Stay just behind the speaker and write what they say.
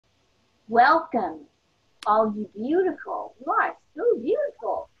Welcome, all you beautiful. You are so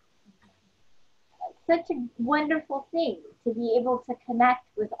beautiful. Such a wonderful thing to be able to connect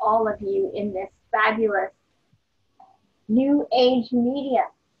with all of you in this fabulous new age media.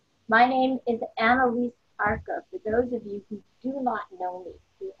 My name is Annalise Parker. For those of you who do not know me,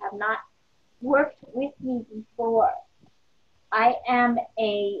 who have not worked with me before, I am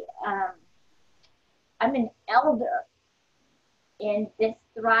I'm an elder in this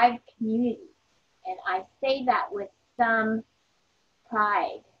Thrive community. And I say that with some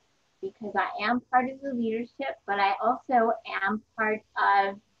pride because I am part of the leadership, but I also am part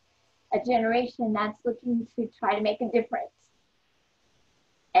of a generation that's looking to try to make a difference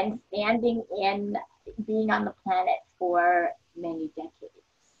and standing in being on the planet for many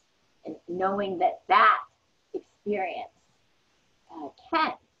decades and knowing that that experience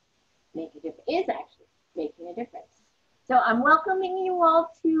can make a difference, is actually making a difference. So I'm welcoming you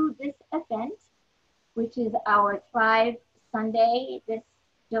all to this event, which is our Thrive Sunday, this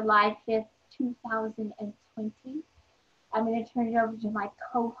July 5th, 2020. I'm going to turn it over to my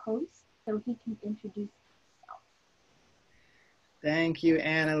co-host so he can introduce himself. Thank you,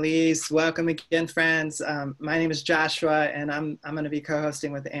 Annalise. Welcome again, friends. My name is Joshua, and I'm going to be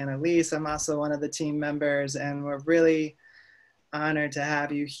co-hosting with Annalise. I'm also one of the team members, and we're really honored to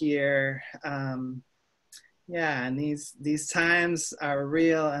have you here. Yeah, and these times are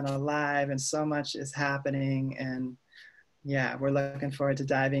real and alive, and so much is happening, and yeah, we're looking forward to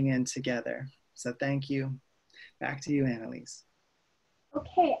diving in together. So thank you. Back to you, Annalise.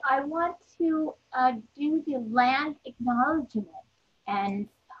 Okay, I want to do the land acknowledgement, and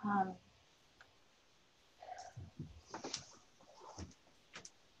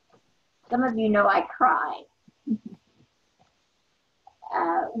some of you know I cry.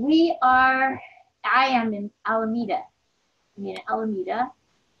 I am in Alameda,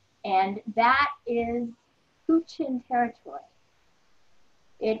 and that is Cochin territory.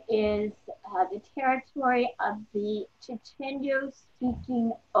 It is the territory of the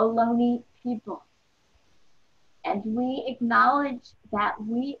Chochenyo-speaking Ohlone people. And we acknowledge that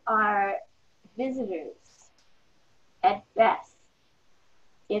we are visitors at best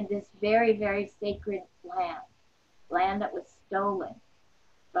in this very, very sacred land that was stolen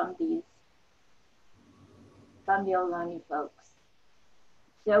from the Ohlone folks.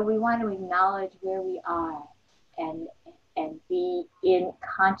 So we want to acknowledge where we are and be in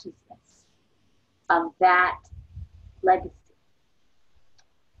consciousness of that legacy.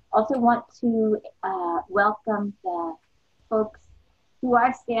 Also want to welcome the folks who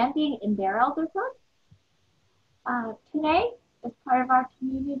are standing in their elderhood today as part of our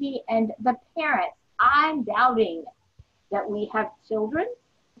community, and the parents. I'm doubting that we have children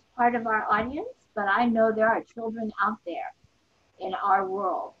as part of our audience, but I know there are children out there in our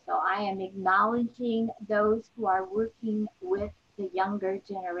world. So I am acknowledging those who are working with the younger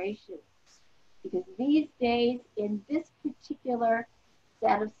generations, because these days, in this particular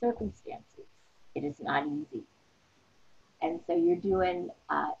set of circumstances, it is not easy. And so you're doing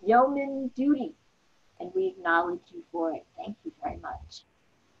yeoman duty, and we acknowledge you for it. Thank you very much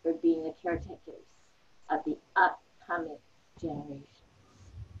for being the caretakers of the upcoming generations.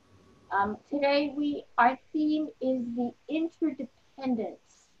 Today, our theme is the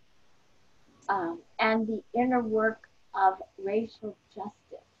interdependence and the inner work of racial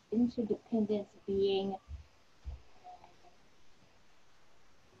justice. Interdependence being,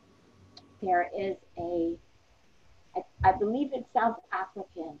 there is I believe it's South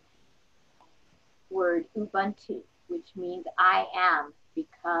African word, Ubuntu, which means I am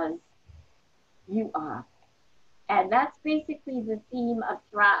because you are. And that's basically the theme of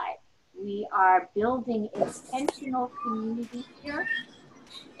Thrive. We are building intentional community here.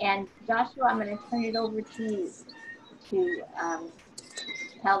 And Joshua, I'm going to turn it over to you to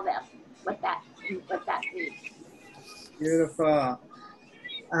tell them what that means. Beautiful.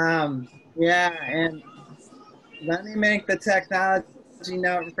 Yeah, and let me make the technology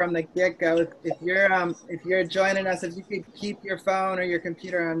note from the get-go. If you're joining us, if you could keep your phone or your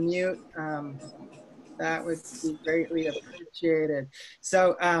computer on mute, that would be greatly appreciated.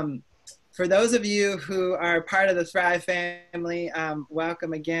 So for those of you who are part of the Thrive family,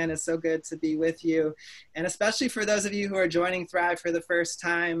 welcome again. It's so good to be with you. And especially for those of you who are joining Thrive for the first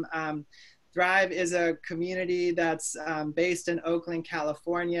time, Thrive is a community that's based in Oakland,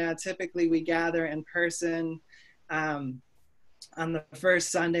 California. Typically, we gather in person on the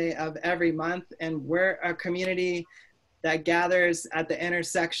first Sunday of every month. And we're a community that gathers at the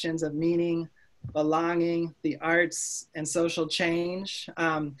intersections of meaning, belonging, the arts, and social change.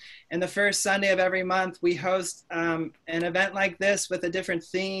 And the first Sunday of every month, we host an event like this with a different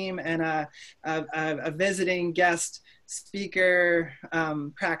theme and a visiting guest speaker,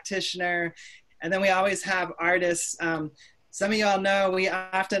 practitioner. And then we always have artists. Some of y'all know we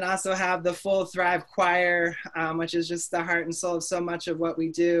often also have the full Thrive Choir, which is just the heart and soul of so much of what we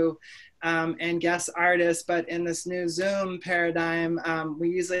do, and guest artists. But in this new Zoom paradigm, we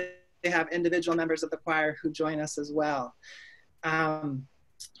usually have individual members of the choir who join us as well.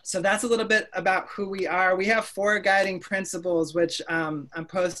 So that's a little bit about who we are. We have 4 guiding principles, which I'm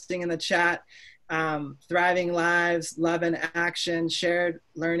posting in the chat. Thriving lives, love and action, shared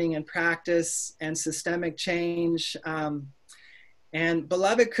learning and practice, and systemic change. And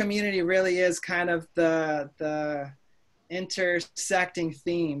beloved community really is kind of the intersecting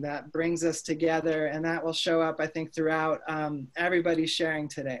theme that brings us together, and that will show up, I think, throughout everybody sharing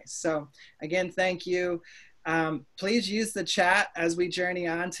today. So again, thank you. Please use the chat as we journey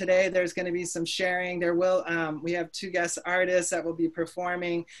on today. There's going to be some sharing. There will, we have 2 guest artists that will be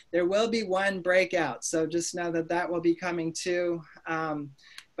performing. There will be 1 breakout, so just know that that will be coming too.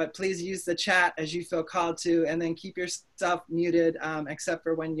 But please use the chat as you feel called to, and then keep yourself muted except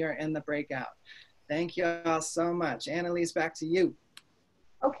for when you're in the breakout. Thank you all so much. Annalise, back to you.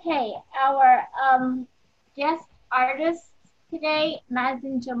 Okay, our guest artists today,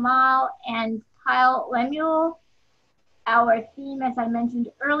 Mazin Jamal and Kyle Lemle. Our theme, as I mentioned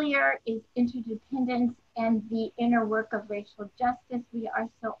earlier, is interdependence and the inner work of racial justice. We are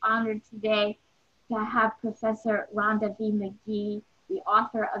so honored today to have Professor Rhonda Magee, the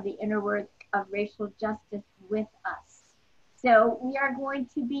author of The Inner Work of Racial Justice, with us. So we are going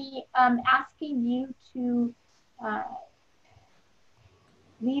to be asking you to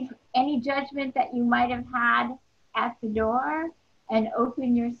leave any judgment that you might have had at the door and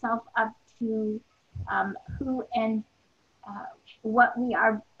open yourself up to who and what we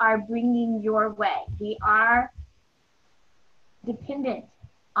are bringing your way. We are dependent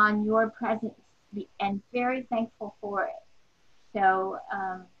on your presence and very thankful for it. So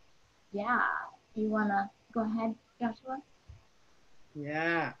yeah, you wanna go ahead, Joshua?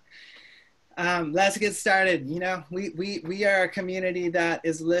 Yeah. Let's get started. You know, we are a community that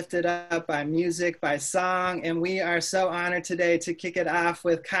is lifted up by music, by song, and we are so honored today to kick it off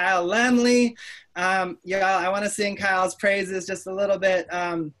with Kyle Lemle. Y'all, I want to sing Kyle's praises just a little bit.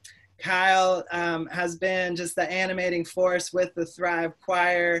 Kyle has been just the animating force with the Thrive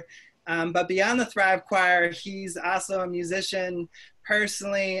Choir. But beyond the Thrive Choir, he's also a musician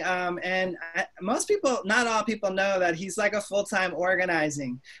personally. And most people, not all people know that he's like a full-time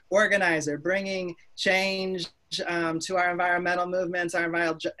organizer, bringing change to our environmental movements, our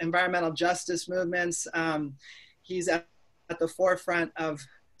environmental justice movements. He's at the forefront of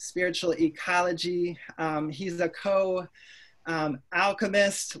spiritual ecology. He's a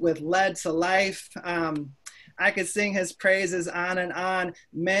alchemist with Led to Life. I could sing his praises on and on.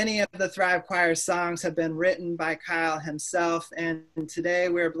 Many of the Thrive Choir songs have been written by Kyle himself, and today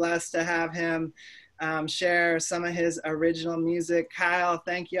we're blessed to have him share some of his original music. Kyle,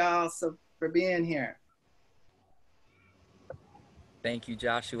 thank you all for being here. Thank you,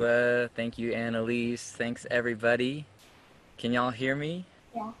 Joshua. Thank you, Annalise. Thanks, everybody. Can y'all hear me?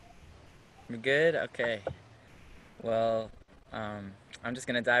 Yeah. We good? Okay. Well, I'm just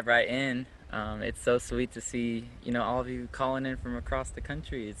gonna dive right in. It's so sweet to see, you know, all of you calling in from across the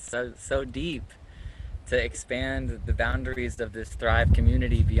country. It's so deep to expand the boundaries of this Thrive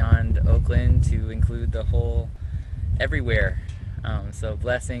community beyond Oakland to include the whole everywhere. So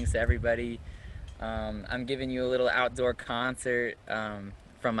blessings to everybody. I'm giving you a little outdoor concert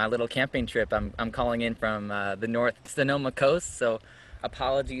from my little camping trip. I'm calling in from the North Sonoma coast, so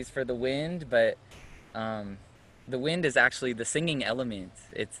apologies for the wind, but the wind is actually the singing element.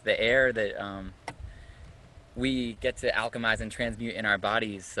 It's the air that we get to alchemize and transmute in our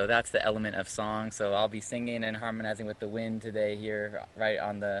bodies. So that's the element of song. So I'll be singing and harmonizing with the wind today here right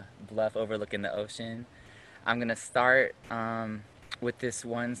on the bluff overlooking the ocean. I'm going to start with this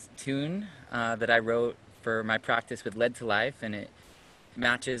one tune that I wrote for my practice with Led to Life, and it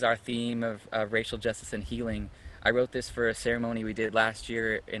matches our theme of racial justice and healing. I wrote this for a ceremony we did last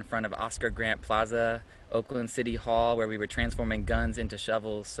year in front of Oscar Grant Plaza, Oakland City Hall, where we were transforming guns into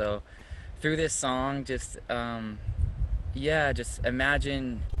shovels. So through this song, just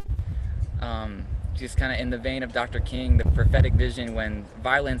imagine, just kind of in the vein of Dr. King, the prophetic vision when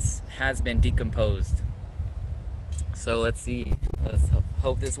violence has been decomposed. So let's see, let's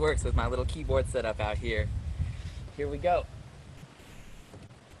hope this works with my little keyboard setup out here. Here we go.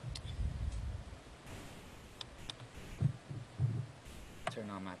 Turn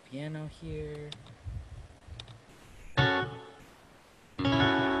on on my piano here.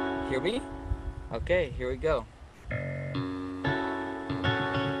 Hear me? Okay, here we go. Here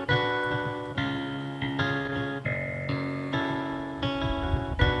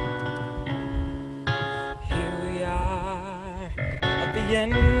we are, at the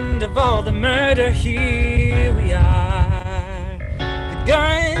end of all the murder. Here we are, the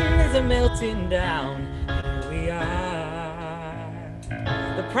guns are melting down. Here we are,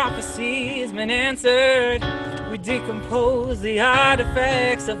 the prophecy has been answered. We decompose the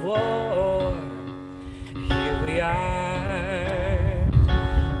artifacts of war. Here we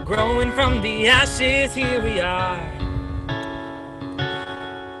are, growing from the ashes. Here we are,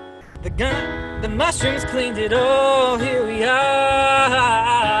 the mushrooms cleaned it all. Here we are,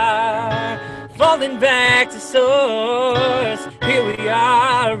 falling back to source. Here we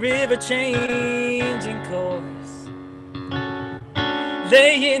are, a river changing course,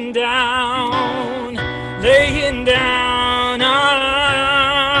 laying down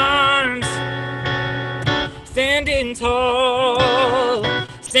arms, standing tall,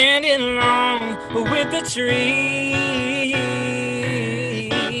 standing long with the trees.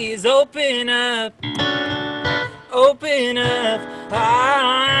 Open up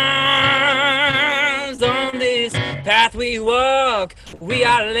arms. On this path we walk, we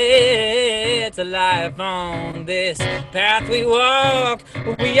are led to life. On this path we walk,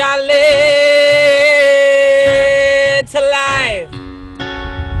 we are led to life.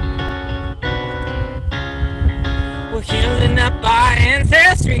 We're healing up our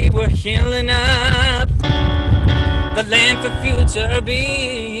ancestry, we're healing up the land for future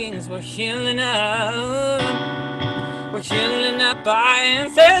beings. We're healing up our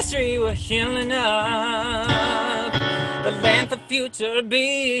ancestry. We're healing up the land for future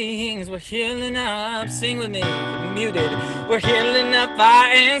beings. We're healing up, sing with me, muted. We're healing up our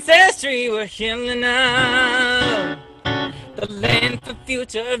ancestry. We're healing up the land for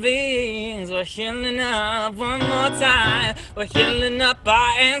future beings. We're healing up one more time. We're healing up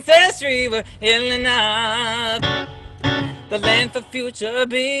our ancestry. We're healing up the land for future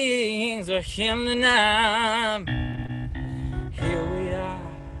beings. We're healing up. Here we are.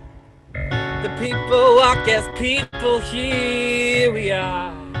 The people walk as people. Here we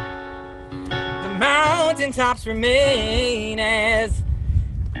are. The mountaintops remain as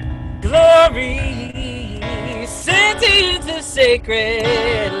glory. Sentient to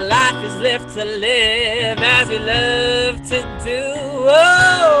sacred. Life is left to live as we love to do.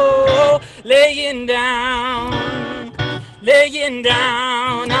 Oh, laying down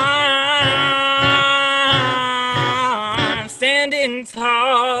arms, standing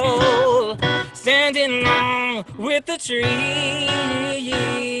tall, standing long with the trees.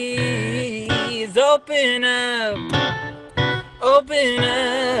 Open up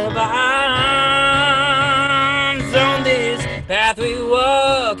arms. On this path we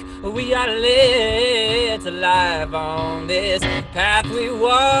walk, we are led to life. On this path we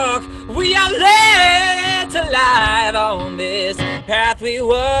walk, we are led to life. On this path we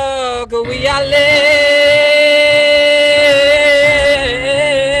walk, we are led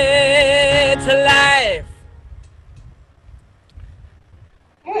to life.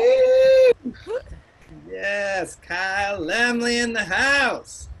 Yes, Kyle Lemle in the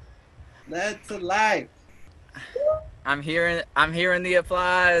house. Led to life. I'm hearing the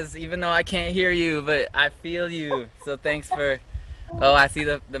applause, even though I can't hear you, but I feel you. So thanks for. Oh, I see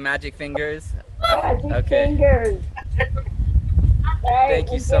the magic fingers. Magic fingers.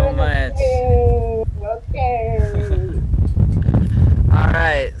 Thank you so much. Okay. All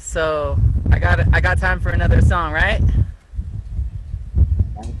right, so I got time for another song, right?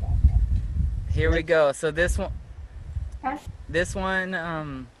 Here we go. So this one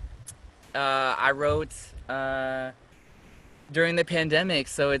I wrote during the pandemic,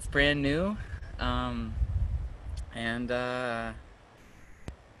 so it's brand new, and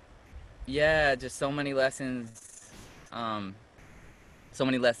yeah, just so many lessons. So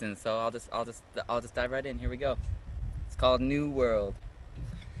I'll just dive right in. Here we go. It's called New World.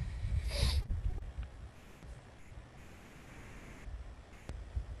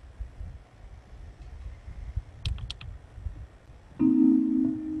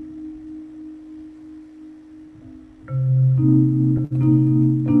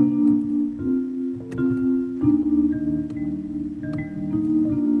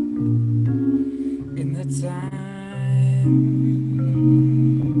 In the time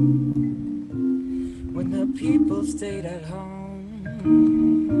when the people stayed at home,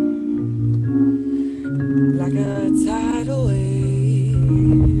 like a tidal wave,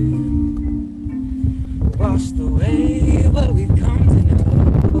 washed away what we've come to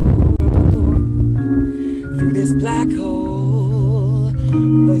know.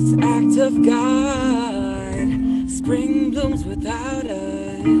 without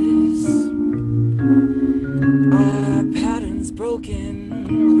us. Our patterns broken,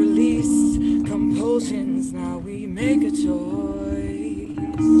 release compulsions, now we make a choice.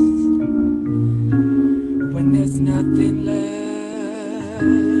 When there's nothing left,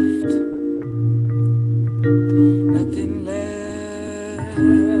 nothing left.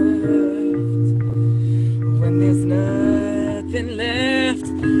 When there's nothing left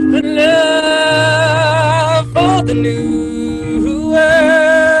but love for the new world,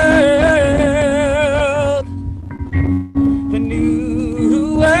 the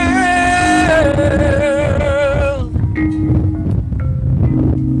new world.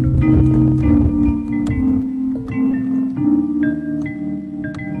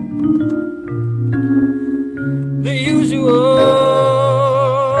 The usual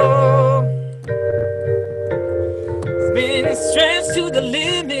has been stretched to the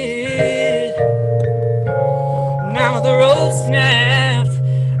limit. Now the road snapped.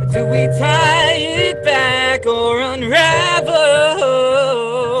 Do we tie it back or unravel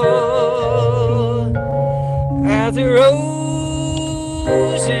as erosion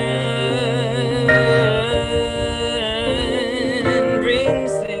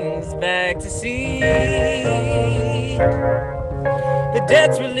brings things back to sea? The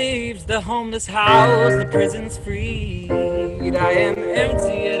debt's relieved, the homeless housed, the prison's freed. I am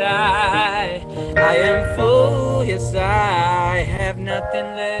empty yet I am full, yes I have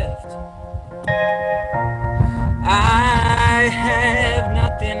nothing left. I have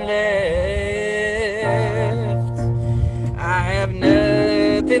nothing left. I have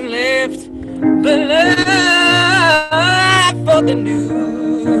nothing left but love for the new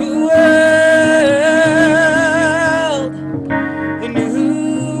world, the new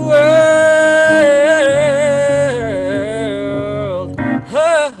world. Ho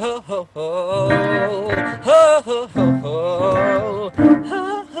ho ho ho ho ho ho ho.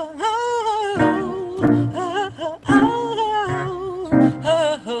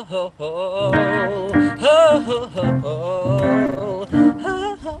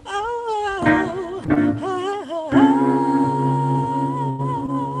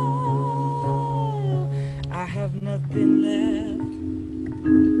 I have nothing left.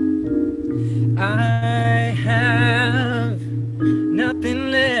 I have nothing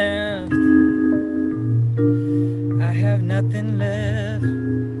left. I have nothing left.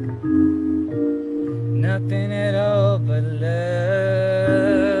 Nothing at all but love.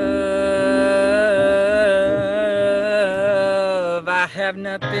 I have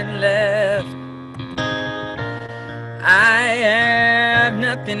nothing left. I have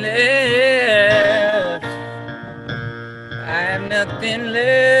nothing left. I have nothing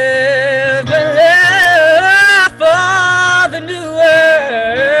left but love for the new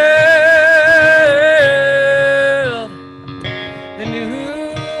world, the new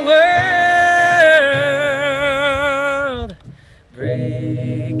world,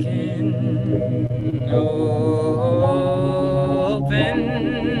 breaking open,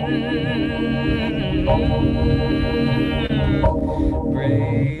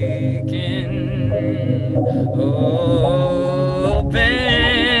 breaking open.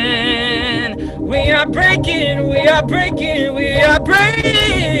 We are breaking, we are breaking, we are breaking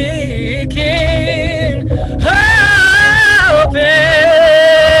open.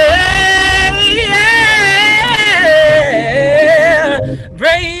 Yeah,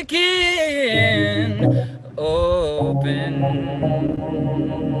 breaking open.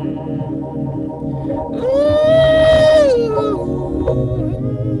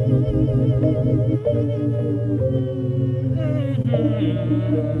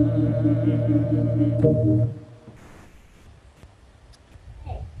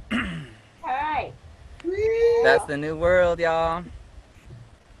 All right. That's the new world, y'all.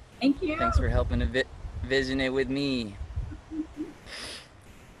 Thank you. Thanks for helping to vision it with me.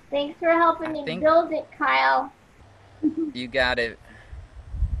 Thanks for helping me build it, Kyle. You got it.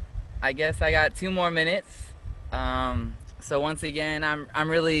 I guess I got 2 more minutes. So once again, I'm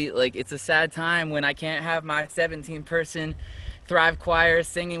really, like, it's a sad time when I can't have my 17-person Thrive choir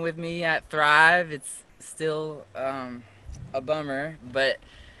singing with me at Thrive. It's still a bummer, but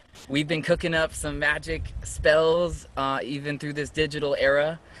we've been cooking up some magic spells even through this digital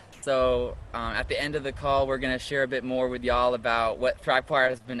era. So at the end of the call, we're going to share a bit more with y'all about what Thrive Choir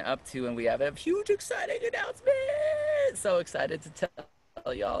has been up to, and we have a huge, exciting announcement. So excited to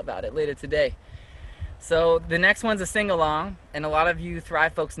tell y'all about it later today. So the next one's a sing-along, and a lot of you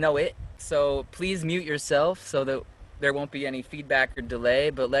Thrive folks know it. So please mute yourself so that there won't be any feedback or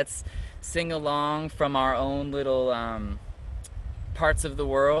delay, but let's sing along from our own little parts of the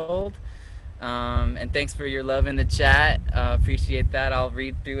world. And thanks for your love in the chat. Appreciate that. I'll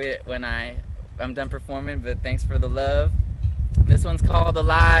read through it when I'm done performing, but thanks for the love. This one's called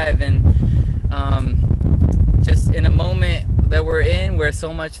Alive, and just in a moment that we're in where there's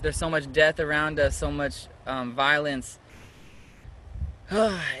so much death around us, so much violence.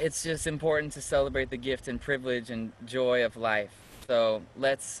 It's just important to celebrate the gift and privilege and joy of life. So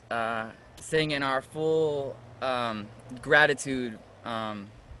let's sing in our full gratitude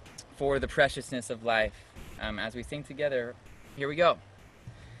for the preciousness of life as we sing together. Here we go.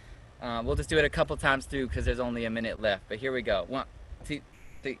 We'll just do it a couple times through because there's only a minute left. But here we go. 1, 2,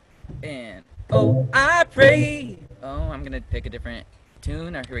 3, and oh, I pray. Oh, I'm gonna pick a different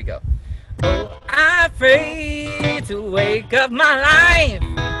tune. Here we go. Oh, I pray to wake up my life.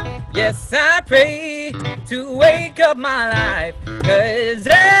 Yes, I pray to wake up my life. 'Cause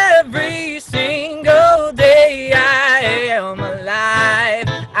every single day I am alive.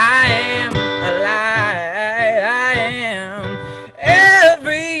 I am alive. I am.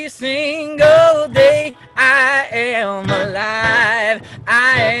 Every single day I am alive.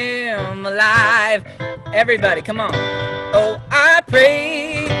 I am alive. Everybody, come on. Oh, I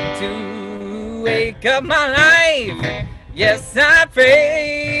pray to wake up my life. Yes, I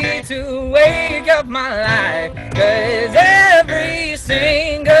pray to wake up my life. 'Cause every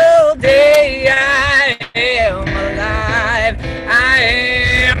single day I am alive. I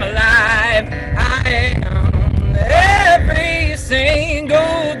am alive. I am. Every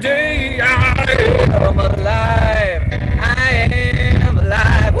single day I am alive. I am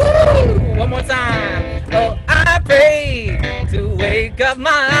alive. Woo! One more time. Oh, I pray to wake up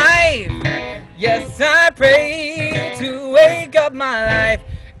my life. Yes, I pray to wake up my life.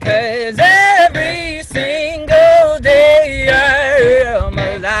 'Cause every single day I am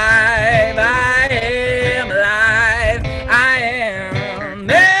alive. I am alive. I am.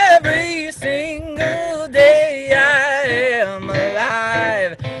 Every single day I am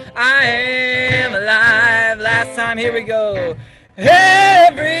alive. I am alive. Last time, here we go.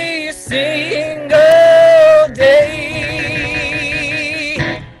 Every single day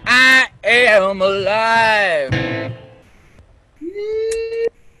I am alive.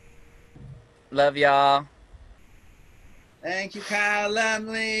 Love y'all. Thank you, Kyle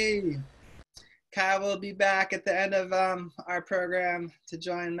Lemle. Kyle will be back at the end of our program to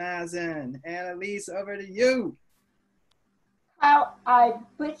join Mazin. Annalise, over to you. Kyle, I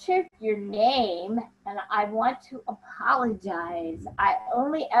butchered your name and I want to apologize. I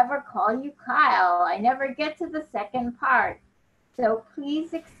only ever call you Kyle. I never get to the second part. So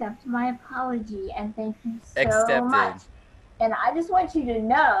please accept my apology and thank you so much. And I just want you to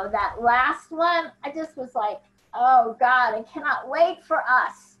know that last one, I just was like, oh God, I cannot wait for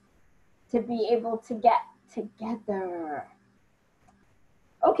us to be able to get together.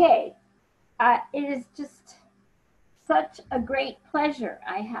 Okay, it is just such a great pleasure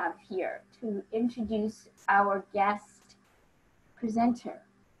I have here to introduce our guest presenter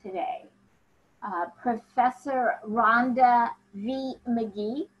today. Professor Rhonda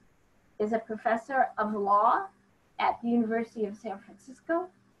Magee is a professor of law at the University of San Francisco.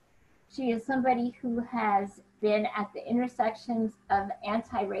 She is somebody who has been at the intersections of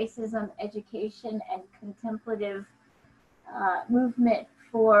anti-racism education and contemplative movement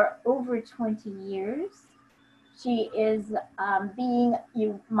for over 20 years. She is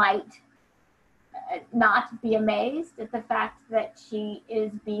you might not be amazed at the fact that she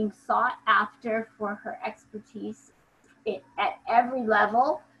is being sought after for her expertise at every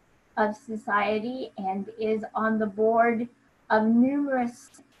level of society and is on the board of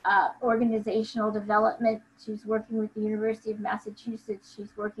numerous organizational development. She's working with the University of Massachusetts.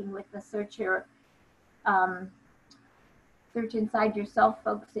 She's working with the Search Inside Yourself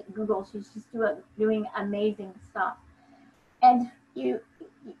folks at Google. She's just doing amazing stuff. And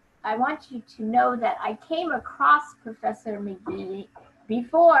I want you to know that I came across Professor Magee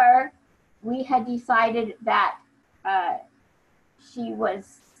before we had decided that she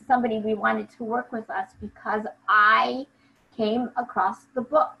was somebody we wanted to work with us, because I came across the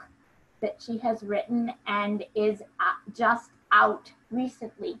book that she has written and is just out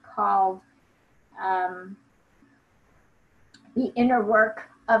recently called The Inner Work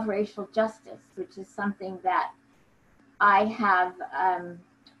of Racial Justice, which is something that I have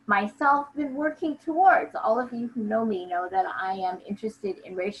myself been working towards. All of you who know me know that I am interested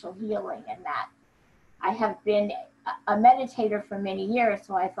in racial healing and that I have been a meditator for many years.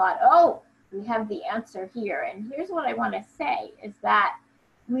 So I thought, oh, we have the answer here. And here's what I want to say is that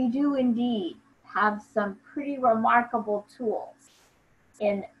we do indeed have some pretty remarkable tools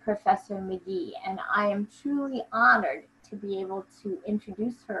in Professor Magee. And I am truly honored to be able to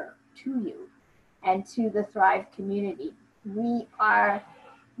introduce her to you and to the Thrive community. We are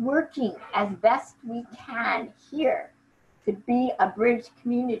working as best we can here to be a bridge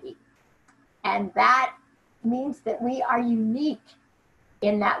community. And that means that we are unique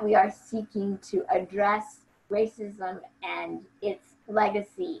in that we are seeking to address racism and its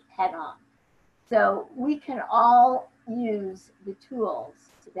legacy head on. So we can all use the tools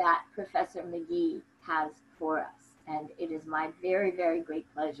that Professor Magee has for us. And it is my very, very great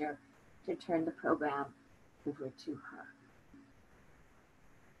pleasure to turn the program over to her.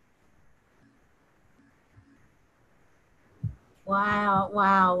 Wow,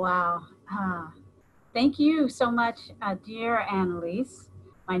 wow, wow. Thank you so much, dear Annalise,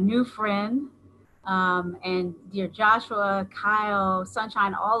 my new friend, and dear Joshua, Kyle,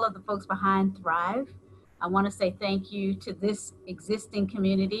 Sunshine, all of the folks behind Thrive. I want to say thank you to this existing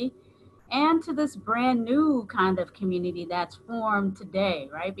community and to this brand new kind of community that's formed today,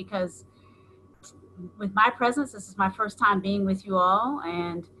 right? Because with my presence, this is my first time being with you all,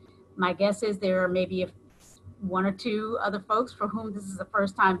 and my guess is there are maybe one or two other folks for whom this is the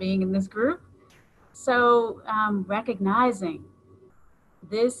first time being in this group. So recognizing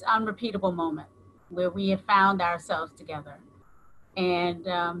this unrepeatable moment where we have found ourselves together. And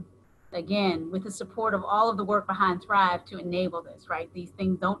again, with the support of all of the work behind Thrive to enable this, right? These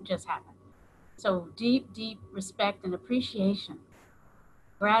things don't just happen. So deep, deep respect and appreciation,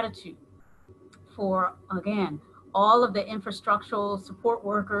 gratitude for, again, all of the infrastructural support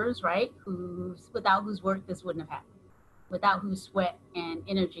workers, right? Without whose work this wouldn't have happened, without whose sweat and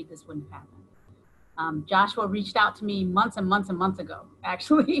energy this wouldn't have happened. Joshua reached out to me months and months and months ago,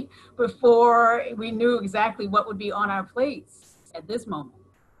 actually, before we knew exactly what would be on our plates at this moment.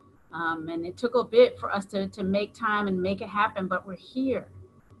 And it took a bit for us to make time and make it happen, but we're here.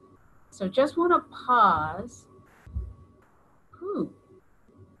 So just want to pause.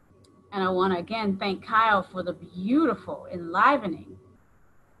 And I want to again thank Kyle for the beautiful, enlivening,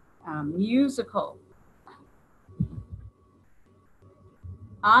 musical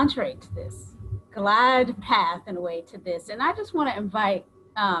entree to this, glide path in a way to this. And I just want to invite,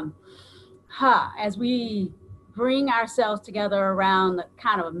 as we bring ourselves together around the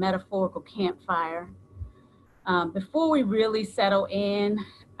kind of a metaphorical campfire, before we really settle in,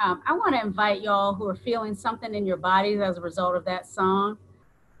 I want to invite y'all who are feeling something in your bodies as a result of that song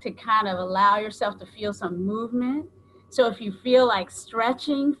to kind of allow yourself to feel some movement. So if you feel like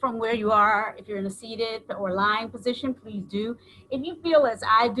stretching from where you are, if you're in a seated or lying position, please do. If you feel as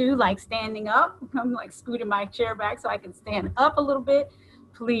I do, like standing up, I'm like scooting my chair back so I can stand up a little bit,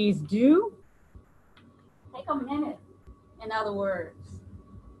 please do. Take a minute, in other words.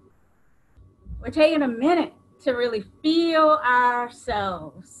 We're taking a minute to really feel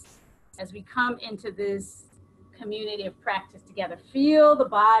ourselves as we come into this community of practice together. Feel the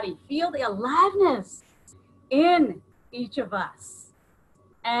body, feel the aliveness in each of us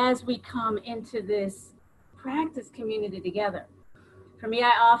as we come into this practice community together. For me,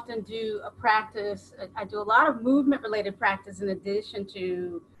 I often do a practice, I do a lot of movement related practice in addition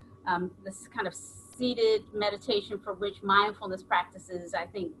to this kind of seated meditation for which mindfulness practices, I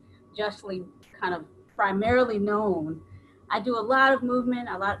think, justly kind of primarily known. I do a lot of movement,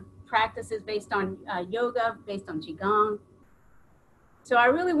 a lot of practices based on yoga, based on Qigong. So I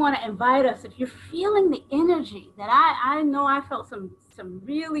really want to invite us, if you're feeling the energy that I know I felt some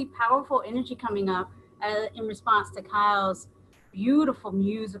really powerful energy coming up in response to Kyle's beautiful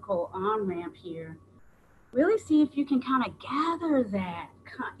musical on-ramp here, really see if you can kind of gather that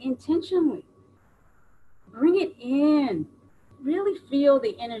intentionally. Bring it in, really feel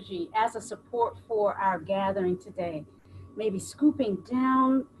the energy as a support for our gathering today. Maybe scooping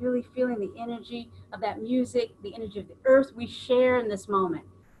down, really feeling the energy of that music, the energy of the earth we share in this moment.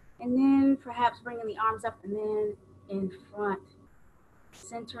 And then perhaps bringing the arms up and then in front,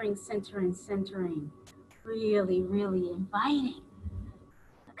 centering, centering, centering. Really, really inviting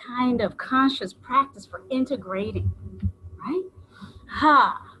a kind of conscious practice for integrating, right?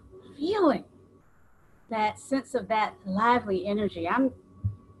 Feeling that sense of that lively energy. I'm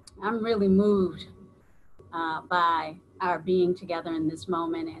really moved by our being together in this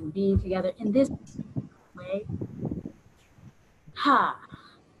moment and being together in this way.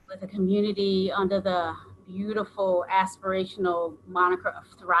 With a community under the beautiful aspirational moniker of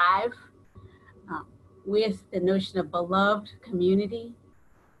Thrive, with the notion of beloved community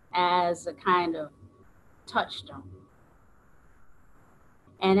as a kind of touchstone.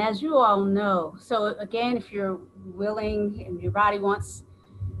 And as you all know, so again, if you're willing and your body wants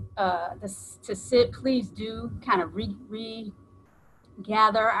to sit, please do kind of regather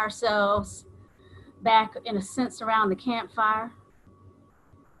ourselves back in a sense around the campfire.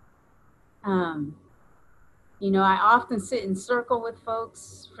 You know, I often sit in circle with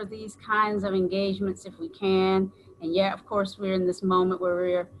folks for these kinds of engagements if we can. And yeah, of course, we're in this moment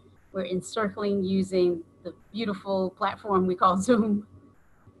where we're encircling using the beautiful platform we call Zoom.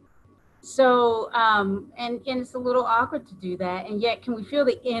 So, and it's a little awkward to do that. And yet, can we feel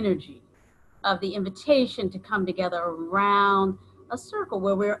the energy of the invitation to come together around a circle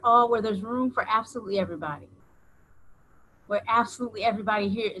where there's room for absolutely everybody, where absolutely everybody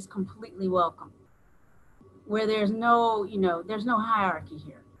here is completely welcome, where there's no, there's no hierarchy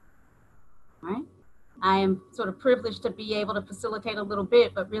here, right? I am sort of privileged to be able to facilitate a little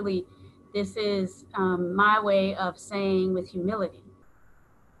bit, but really this is my way of saying with humility,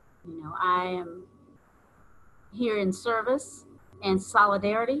 I am here in service and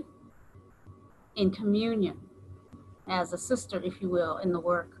solidarity, in communion, as a sister, if you will, in the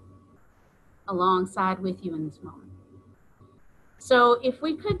work alongside with you in this moment. So if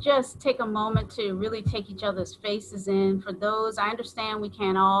we could just take a moment to really take each other's faces in. For those, I understand we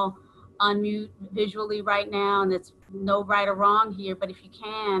can't all unmute visually right now, and it's no right or wrong here, but if you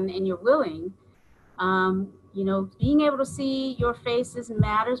can and you're willing, being able to see your faces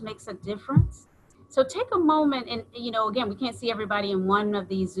matters, makes a difference. So take a moment and, again, we can't see everybody in one of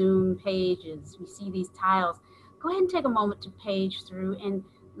these Zoom pages. We see these tiles. Go ahead and take a moment to page through and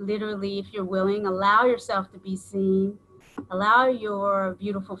literally, if you're willing, allow yourself to be seen. Allow your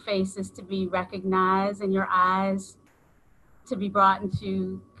beautiful faces to be recognized and your eyes to be brought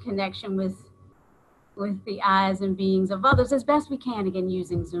into connection with the eyes and beings of others as best we can, again,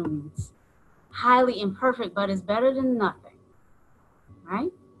 using Zoom. It's highly imperfect, but it's better than nothing,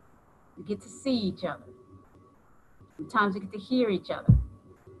 right? We get to see each other. Sometimes we get to hear each other.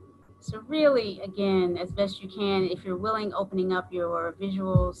 So really, again, as best you can, if you're willing, opening up your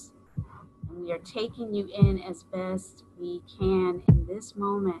visuals, and we are taking you in as best we can in this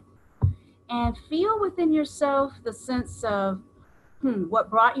moment. And feel within yourself the sense of, what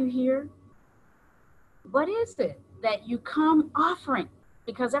brought you here? What is it that you come offering?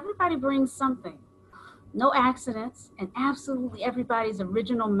 Because everybody brings something. No accidents, and absolutely everybody's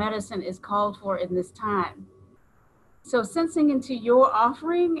original medicine is called for in this time. So sensing into your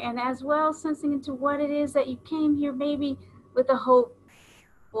offering, and as well sensing into what it is that you came here maybe with a hope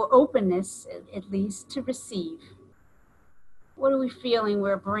or openness, at least, to receive. What are we feeling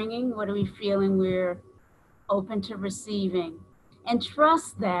we're bringing? What are we feeling we're open to receiving? And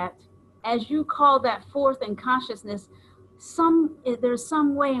trust that as you call that forth in consciousness, there's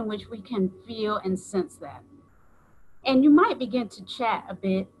some way in which we can feel and sense that. And you might begin to chat a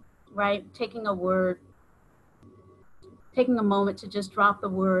bit, right? Taking a moment to just drop the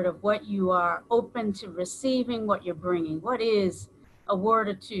word of what you are open to receiving, what you're bringing. What is a word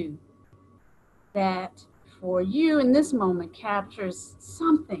or two that for you in this moment captures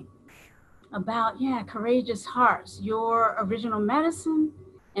something about, courageous hearts, your original medicine,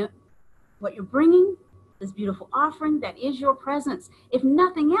 and what you're bringing, this beautiful offering that is your presence. If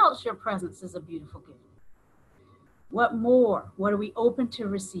nothing else, your presence is a beautiful gift. What more? What are we open to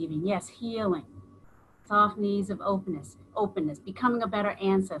receiving? Yes, healing, soft needs of openness, becoming a better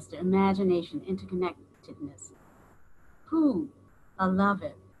ancestor, imagination, interconnectedness, food, I love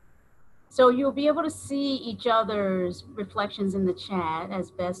it. So you'll be able to see each other's reflections in the chat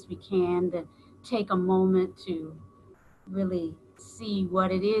as best we can, to take a moment to really see what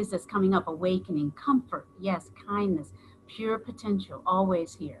it is that's coming up. Awakening, comfort, yes, kindness, pure potential,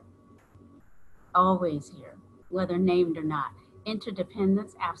 always here, whether named or not.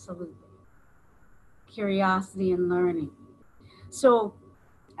 Interdependence, absolutely. Curiosity and learning. So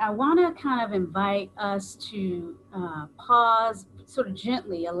I want to kind of invite us to pause, sort of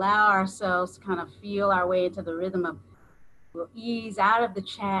gently allow ourselves to kind of feel our way into the rhythm of, we'll ease out of the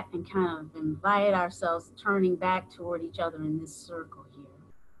chat and kind of invite ourselves turning back toward each other in this circle here.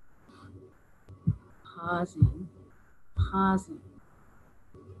 Pausing.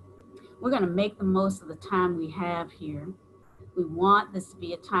 We're going to make the most of the time we have here. We want this to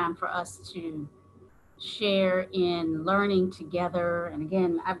be a time for us to share in learning together. And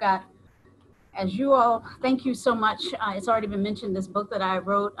again, I've got, as you all, thank you so much. It's already been mentioned, this book that I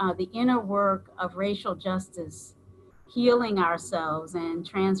wrote, The Inner Work of Racial Justice, Healing Ourselves and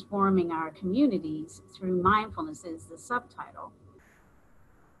Transforming Our Communities Through Mindfulness is the subtitle.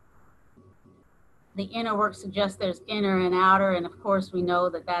 The inner work suggests there's inner and outer, and of course we know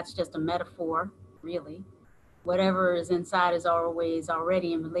that that's just a metaphor, really. Whatever is inside is always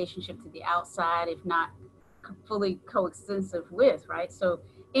already in relationship to the outside, if not fully coextensive with, right? So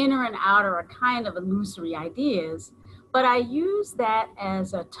inner and outer are kind of illusory ideas, but I use that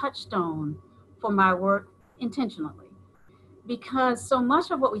as a touchstone for my work intentionally. because so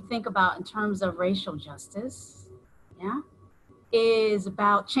much of what we think about in terms of racial justice, yeah, is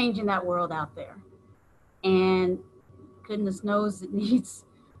about changing that world out there. And goodness knows it needs,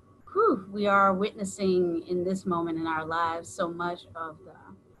 we are witnessing in this moment in our lives so much of the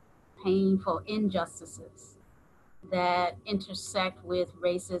painful injustices that intersect with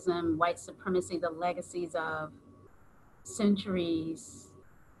racism, white supremacy, the legacies of centuries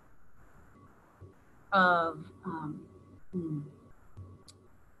of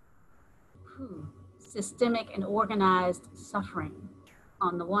systemic and organized suffering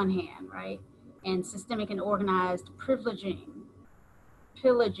on the one hand, right? And systemic and organized privileging,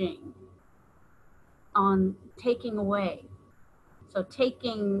 pillaging, on taking away. So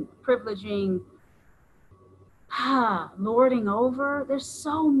taking, privileging, lording over, there's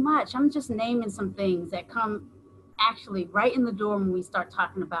so much. I'm just naming some things that come actually right in the door when we start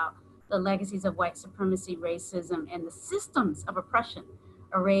talking about the legacies of white supremacy, racism, and the systems of oppression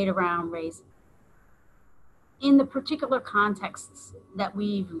arrayed around race in the particular contexts that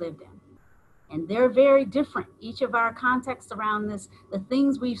we've lived in. And they're very different. Each of our contexts around this, the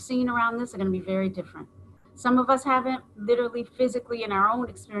things we've seen around this are going to be very different. Some of us haven't literally physically in our own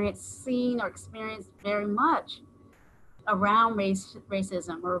experience seen or experienced very much around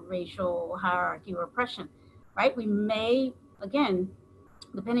racism or racial hierarchy or oppression, right? We may, again,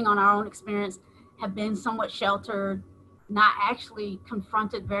 depending on our own experience, have been somewhat sheltered, not actually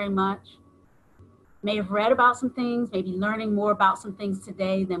confronted very much, may have read about some things, maybe learning more about some things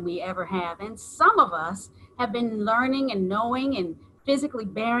today than we ever have. And some of us have been learning and knowing and physically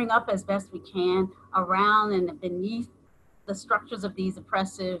bearing up as best we can around and beneath the structures of these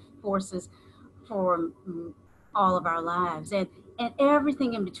oppressive forces for all of our lives. And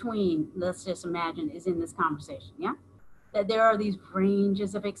everything in between, let's just imagine, is in this conversation, yeah? That there are these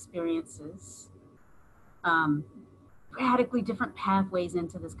ranges of experiences, radically different pathways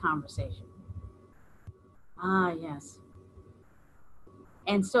into this conversation. Yes.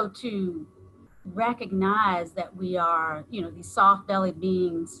 And so to recognize that we are, these soft-bellied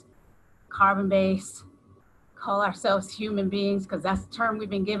beings, carbon-based, call ourselves human beings, because that's the term we've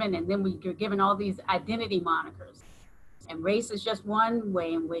been given, and then we're given all these identity monikers. And race is just one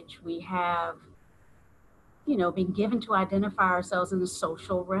way in which we have, been given to identify ourselves in the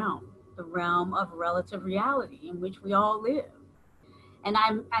social realm, the realm of relative reality in which we all live. And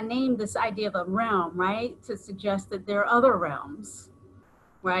I named this idea of a realm, right, to suggest that there are other realms,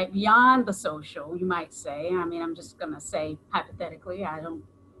 right, beyond the social, you might say. I mean, I'm just going to say hypothetically, I don't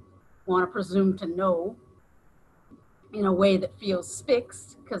want to presume to know in a way that feels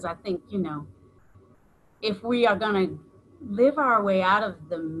fixed, because I think, if we are going to live our way out of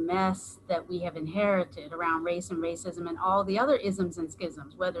the mess that we have inherited around race and racism and all the other isms and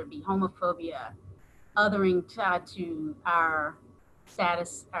schisms, whether it be homophobia, othering tied to our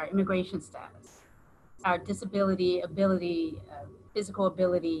status, our immigration status, our disability, ability, physical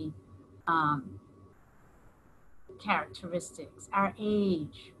ability, characteristics, our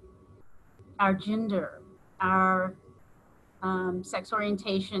age, our gender, our sex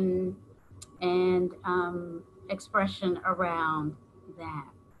orientation, and expression around that.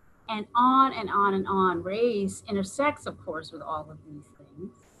 And on and on and on. Race intersects, of course, with all of these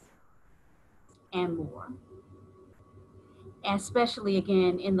things and more. Especially,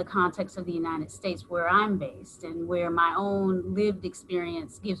 again, in the context of the United States, where I'm based and where my own lived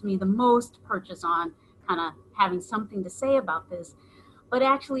experience gives me the most purchase on kind of having something to say about this. But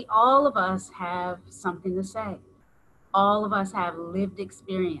actually, all of us have something to say. All of us have lived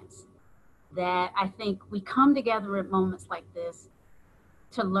experience that I think we come together at moments like this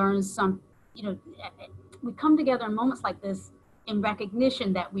to learn we come together in moments like this in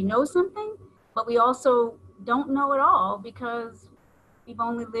recognition that we know something, but we also don't know it all because we've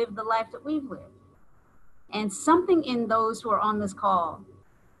only lived the life that we've lived. And something in those who are on this call,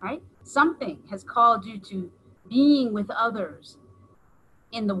 right? Something has called you to being with others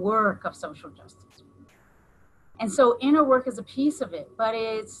in the work of social justice. And so inner work is a piece of it, but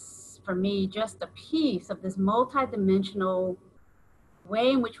it's, for me, just a piece of this multidimensional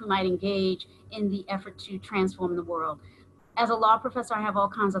way in which we might engage in the effort to transform the world. As a law professor, I have all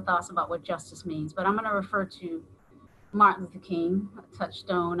kinds of thoughts about what justice means, but I'm going to refer to Martin Luther King, a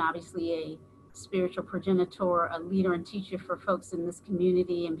touchstone, obviously a spiritual progenitor, a leader and teacher for folks in this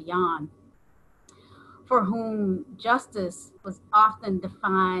community and beyond, for whom justice was often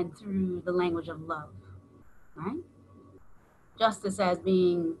defined through the language of love, right? Justice as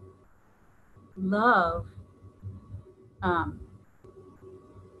being love,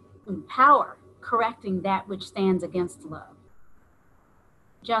 power, correcting that which stands against love.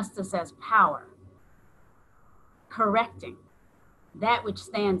 Justice as power, correcting that which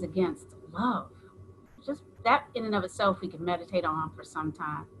stands against love. Just that in and of itself, we can meditate on for some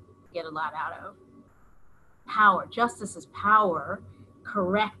time, get a lot out of. Power, justice is power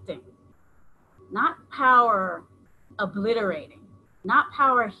correcting, not power obliterating, not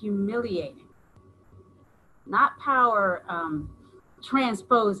power humiliating, not power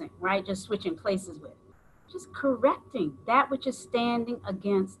transposing, right? Just switching places with, just correcting that which is standing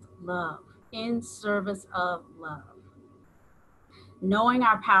against love, in service of love. Knowing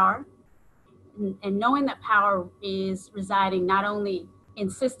our power, and knowing that power is residing not only in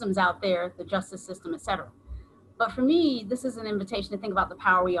systems out there, the justice system, etc., but for me, this is an invitation to think about the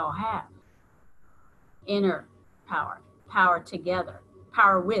power we all have. Inner power, power together,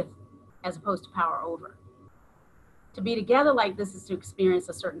 power with, as opposed to power over. To be together like this is to experience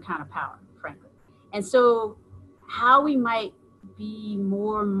a certain kind of power, frankly. And so how we might be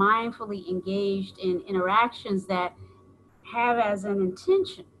more mindfully engaged in interactions that have as an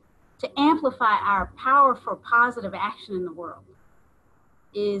intention to amplify our power for positive action in the world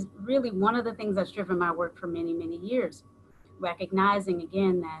is really one of the things that's driven my work for many, many years. Recognizing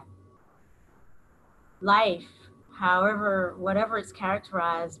again that life, however, whatever it's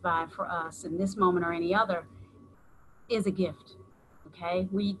characterized by for us in this moment or any other, is a gift, okay?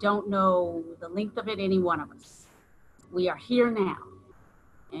 We don't know the length of it, any one of us. We are here now.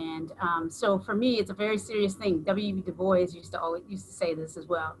 And so for me, it's a very serious thing. W.E. Du Bois used to say this as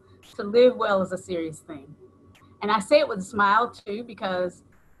well. To live well is a serious thing. And I say it with a smile too, because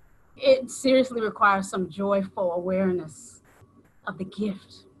it seriously requires some joyful awareness of the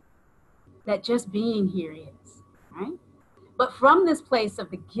gift that just being here is, right? But from this place of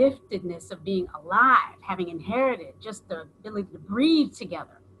the giftedness of being alive, having inherited just the ability to breathe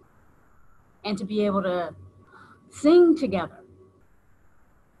together and to be able to sing together,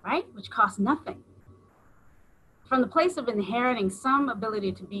 right? Which costs nothing. From the place of inheriting some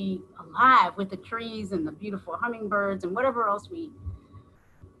ability to be alive with the trees and the beautiful hummingbirds and whatever else we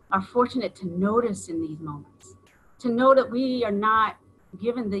are fortunate to notice in these moments, to know that we are not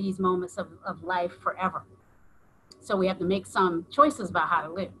given these moments of life forever. So we have to make some choices about how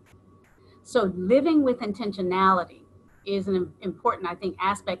to live. So living with intentionality is an important, I think,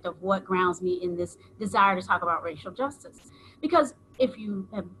 aspect of what grounds me in this desire to talk about racial justice. Because if you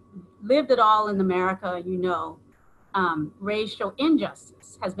have lived at all in America, you know, racial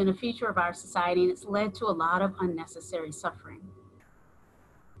injustice has been a feature of our society, and it's led to a lot of unnecessary suffering.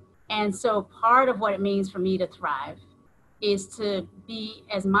 And so part of what it means for me to thrive is to be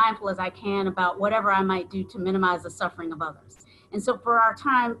as mindful as I can about whatever I might do to minimize the suffering of others. And so for our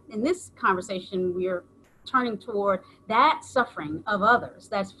time in this conversation, we're turning toward that suffering of others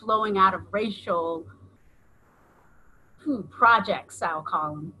that's flowing out of racial projects, I'll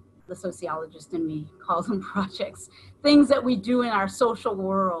call them. The sociologist in me calls them projects, things that we do in our social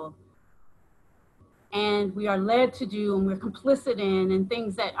world and we are led to do and we're complicit in, and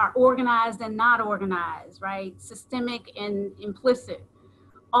things that are organized and not organized, right? Systemic and implicit.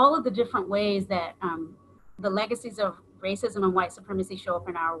 All of the different ways that the legacies of racism and white supremacy show up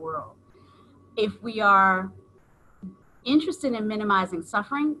in our world. If we are interested in minimizing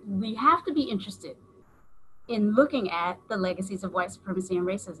suffering, we have to be interested in looking at the legacies of white supremacy and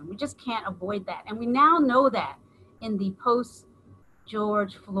racism. We just can't avoid that. And we now know that in the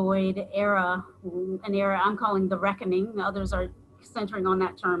post-George Floyd era, an era I'm calling the reckoning, others are centering on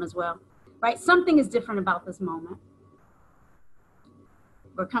that term as well, right? Something is different about this moment.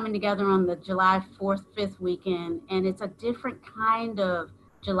 We're coming together on the July 4th, 5th weekend, and it's a different kind of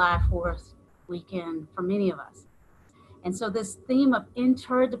July 4th weekend for many of us. And so this theme of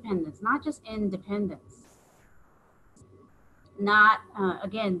interdependence, not just independence, not,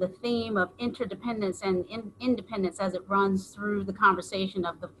 again, the theme of interdependence and independence as it runs through the conversation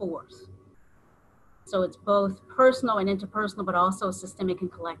of the fourth. So it's both personal and interpersonal, but also systemic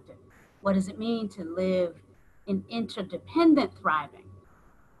and collective. What does it mean to live in interdependent thriving?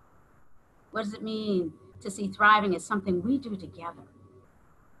 What does it mean to see thriving as something we do together,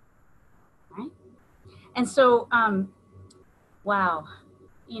 right? And so, wow,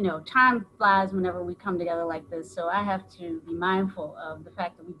 you know, time flies whenever we come together like this. So I have to be mindful of the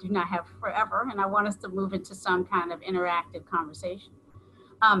fact that we do not have forever, and I want us to move into some kind of interactive conversation.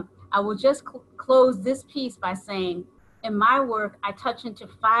 I will just close this piece by saying, in my work, I touch into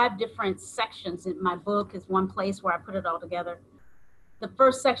 5 different sections. In my book is one place where I put it all together. The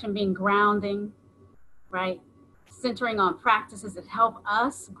first section being grounding, right? Centering on practices that help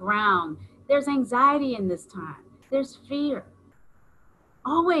us ground. There's anxiety in this time. There's fear.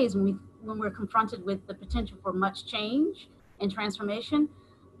 Always when we're confronted with the potential for much change and transformation,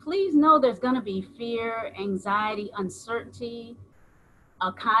 please know there's gonna be fear, anxiety, uncertainty,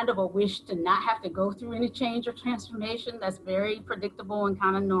 a kind of a wish to not have to go through any change or transformation. That's very predictable and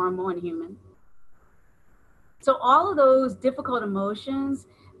kind of normal and human. So all of those difficult emotions,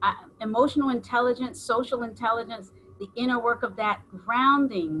 emotional intelligence, social intelligence, the inner work of that,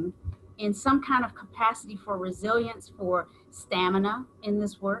 grounding in some kind of capacity for resilience, for stamina in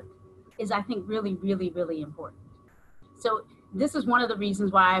this work is, I think, really, really, really important. So this is one of the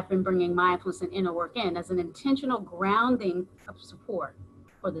reasons why I've been bringing mindfulness and inner work in as an intentional grounding of support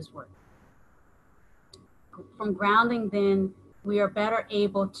for this work. From grounding, then we are better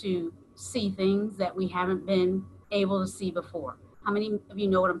able to see things that we haven't been able to see before. How many of you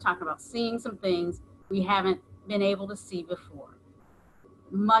know what I'm talking about? Seeing some things we haven't been able to see before.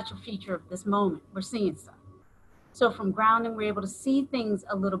 Much a feature of this moment, we're seeing stuff. So from grounding, we're able to see things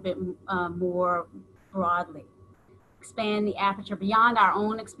a little bit more broadly, expand the aperture beyond our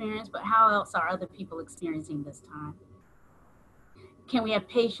own experience, but how else are other people experiencing this time? Can we have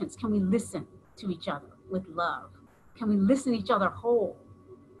patience? Can we listen to each other with love? Can we listen to each other whole?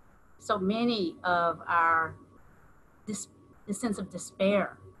 So many of our, the sense of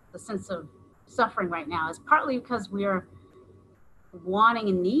despair, the sense of suffering right now is partly because we are wanting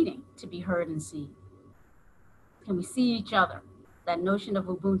and needing to be heard and seen. Can we see each other? That notion of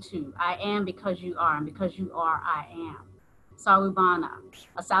Ubuntu, I am because you are, and because you are, I am. Salubana,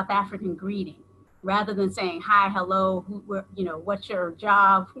 a South African greeting. Rather than saying, hi, hello, what's your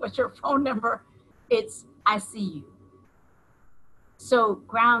job, what's your phone number? It's, I see you. So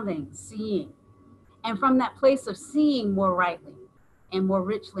grounding, seeing. And from that place of seeing more rightly and more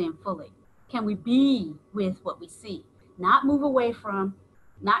richly and fully, can we be with what we see? Not move away from,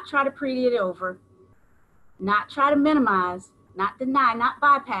 not try to pretty it over, not try to minimize, not deny, not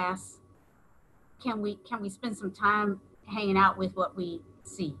bypass. Can we spend some time hanging out with what we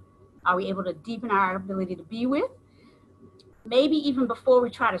see? Are we able to deepen our ability to be with? Maybe even before we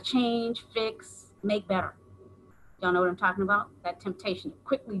try to change, fix, make better. Y'all know what I'm talking about? That temptation to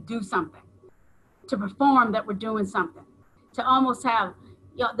quickly do something, to perform that we're doing something, to almost have,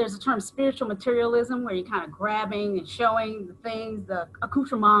 there's a term spiritual materialism where you're kind of grabbing and showing the things, the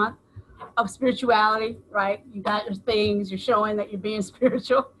accoutrement of spirituality, right? You got your things, you're showing that you're being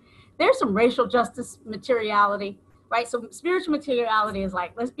spiritual. There's some racial justice materiality, right? So spiritual materiality is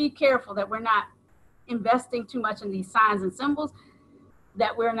like, let's be careful that we're not investing too much in these signs and symbols,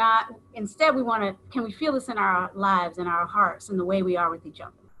 that we're not, instead we want to, can we feel this in our lives, in our hearts, in the way we are with each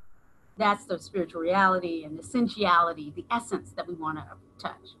other? That's the spiritual reality and essentiality, the essence that we want to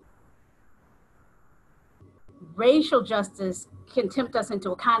touch. Racial justice can tempt us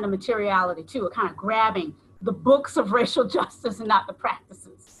into a kind of materiality too, a kind of grabbing the books of racial justice and not the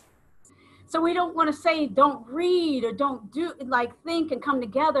practices. So we don't want to say don't read or don't do, like think and come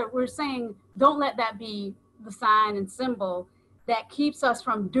together. We're saying don't let that be the sign and symbol that keeps us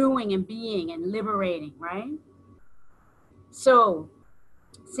from doing and being and liberating, right? So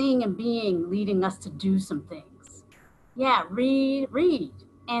seeing and being leading us to do some things. Yeah, read,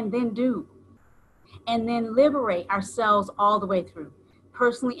 and then do. And then liberate ourselves all the way through,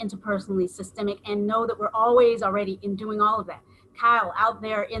 personally, interpersonally, systemic, and know that we're always already in doing all of that. Kyle out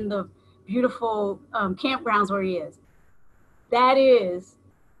there in the beautiful campgrounds where he is, that is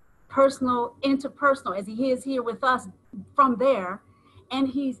personal, interpersonal, as he is here with us from there. And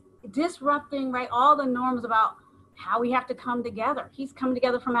he's disrupting, right, all the norms about how we have to come together. He's come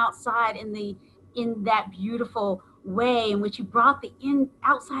together from outside in that beautiful way in which he brought the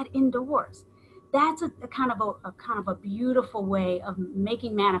outside indoors. That's a kind of a beautiful way of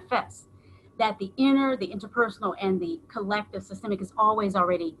making manifest that the inner, the interpersonal, and the collective systemic is always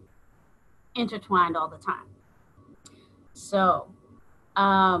already intertwined all the time. So,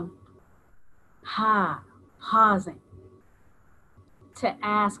 pausing to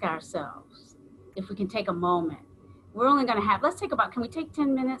ask ourselves if we can take a moment. We're only going to have, can we take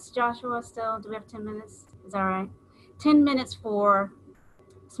 10 minutes, Joshua, still? Do we have 10 minutes? Is that right? 10 minutes for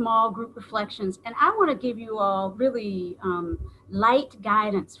small group reflections. And I want to give you all really light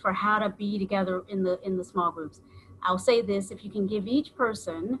guidance for how to be together in the small groups. I'll say this, if you can give each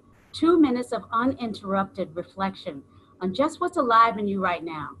person 2 minutes of uninterrupted reflection on just what's alive in you right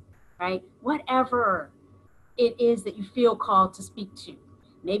now, right? Whatever it is that you feel called to speak to.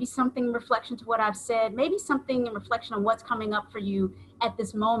 Maybe something in reflection to what I've said, maybe something in reflection on what's coming up for you at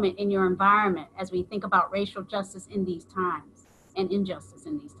this moment in your environment as we think about racial justice in these times and injustice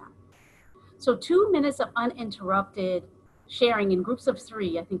in these times. So 2 minutes of uninterrupted sharing in groups of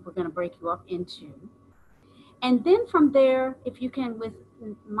 3, I think we're going to break you up into. And then from there, if you can, with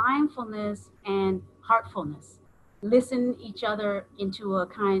mindfulness and heartfulness, listen each other into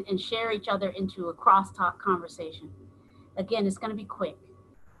and share each other into a crosstalk conversation. Again, it's going to be quick.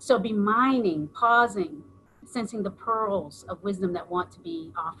 So be mining, pausing, sensing the pearls of wisdom that want to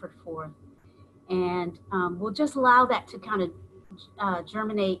be offered forth. And we'll just allow that to kind of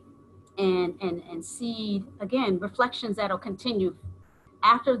germinate and seed, again, reflections that'll continue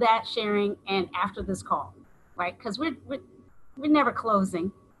after that sharing and after this call, right? Because we're never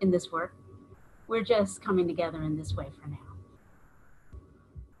closing in this work. We're just coming together in this way for now.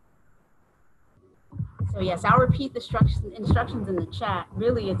 So yes, I'll repeat the instructions in the chat.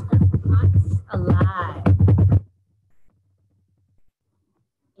 Really, it's what's alive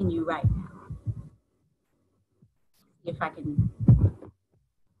in you right now. If I can.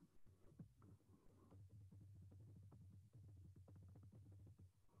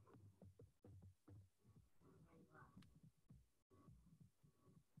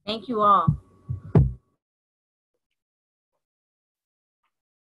 Thank you all.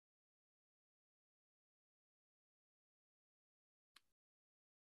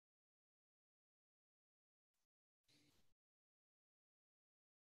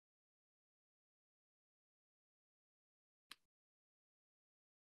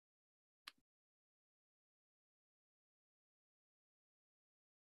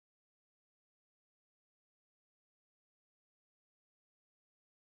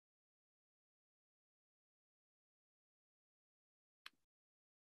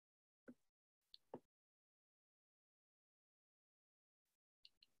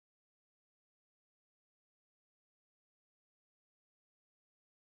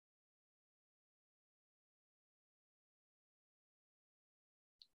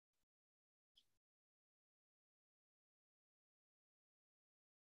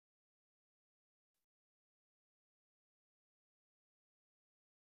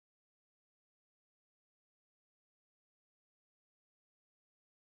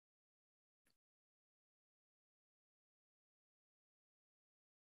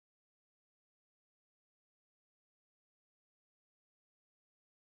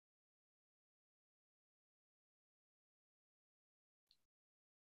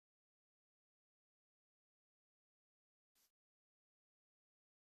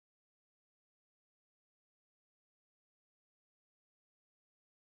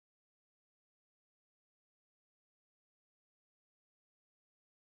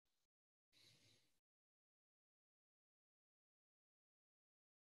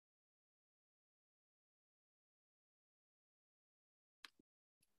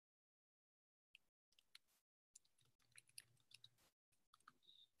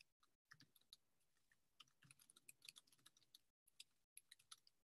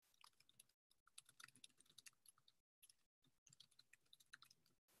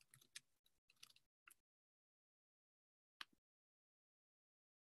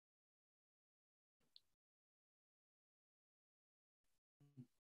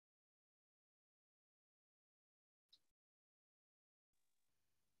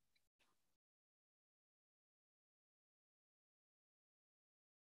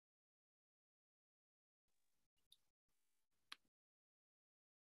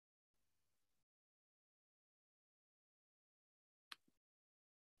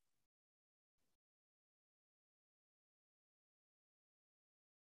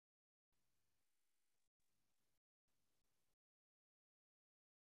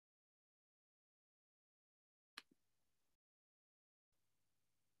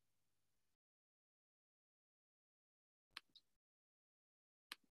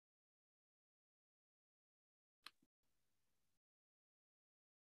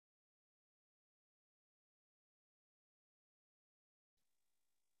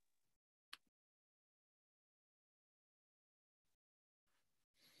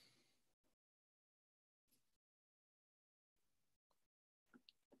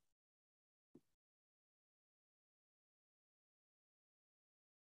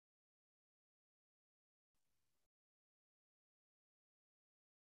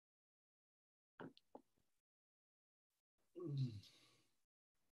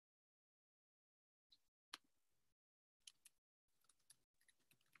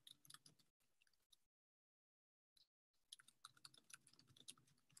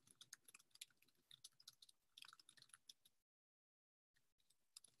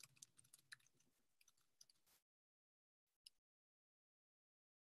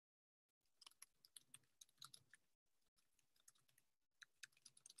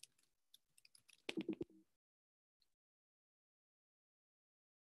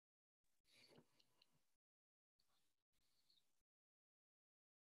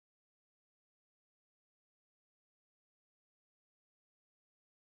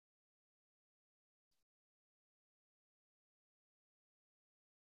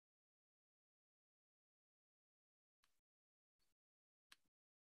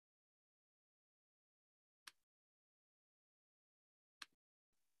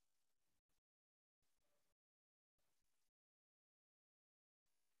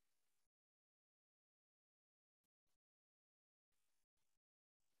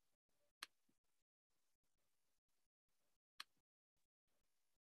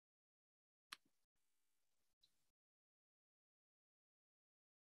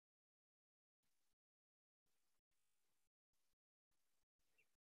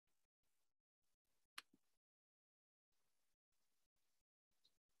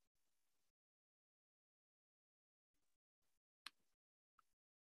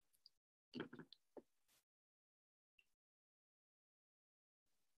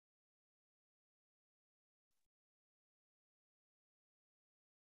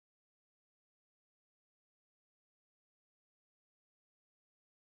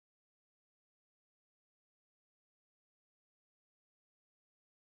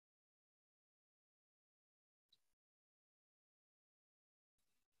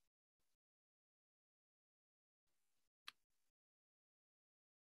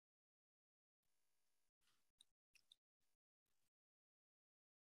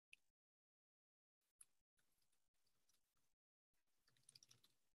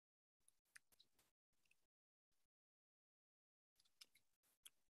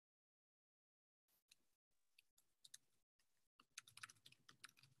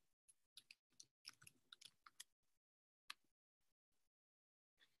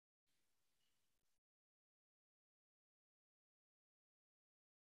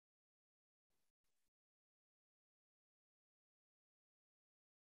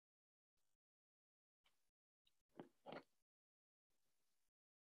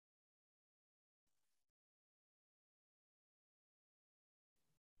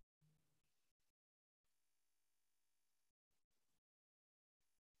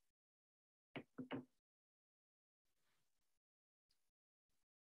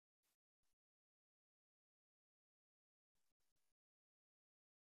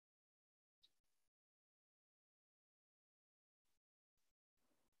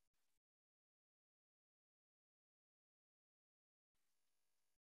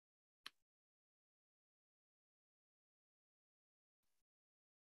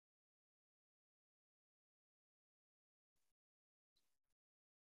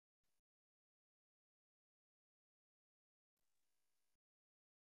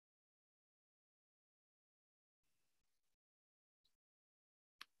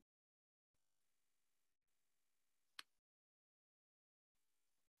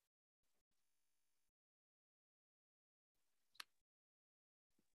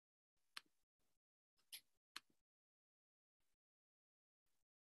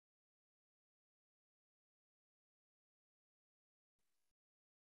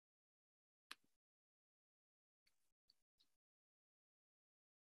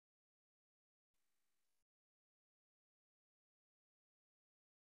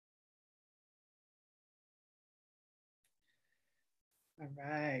 All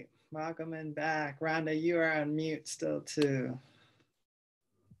right, welcome and back. Rhonda, you are on mute still too.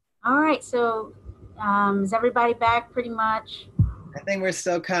 All right, so is everybody back pretty much? I think we're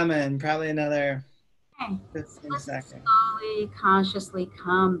still coming, probably another Okay. 15 seconds. Slowly, consciously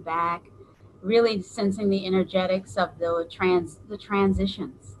come back, really sensing the energetics of the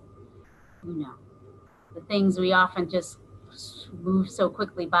transitions, you know, the things we often just move so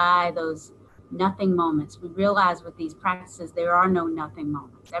quickly by, those nothing moments. We realize with these practices, there are no nothing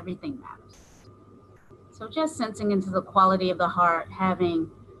moments. Everything matters. So just sensing into the quality of the heart, having,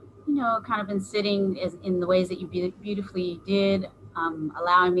 you know, kind of been sitting in the ways that you beautifully did,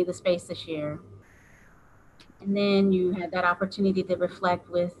 allowing me the space to share. And then you had that opportunity to reflect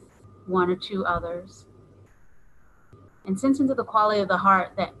with one or two others. And sense into the quality of the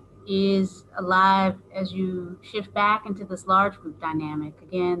heart that is alive as you shift back into this large group dynamic,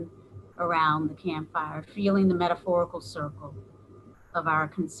 again, around the campfire, feeling the metaphorical circle of our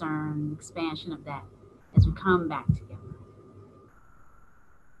concern, expansion of that as we come back together.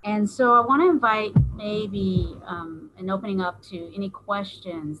 And so I want to invite maybe an opening up to any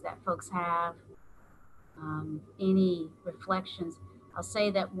questions that folks have, any reflections. I'll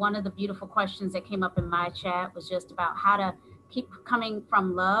say that one of the beautiful questions that came up in my chat was just about how to keep coming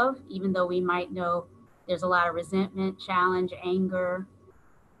from love, even though we might know there's a lot of resentment, challenge, anger.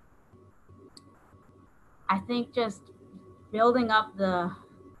 I think just building up the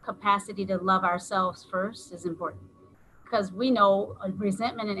capacity to love ourselves first is important, because we know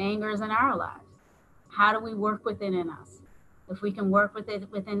resentment and anger is in our lives. How do we work within us? If we can work with it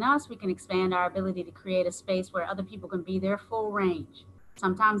within us, we can expand our ability to create a space where other people can be their full range.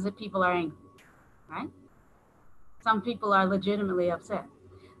 Sometimes the people are angry, right? Some people are legitimately upset.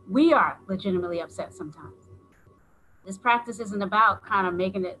 We are legitimately upset sometimes. This practice isn't about kind of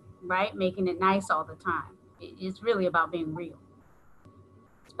making it right, making it nice all the time. It's really about being real.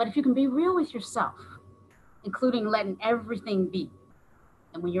 But if you can be real with yourself, including letting everything be.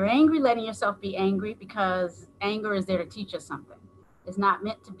 And when you're angry, letting yourself be angry, because anger is there to teach us something. It's not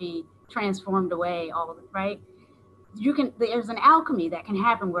meant to be transformed away, right? There's an alchemy that can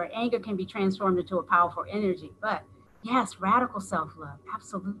happen where anger can be transformed into a powerful energy. But yes, radical self-love,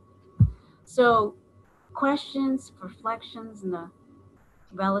 absolutely. So questions, reflections in the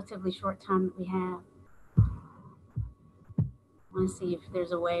relatively short time that we have. I want to see if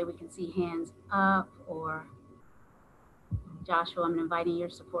there's a way we can see hands up, or Joshua, I'm inviting your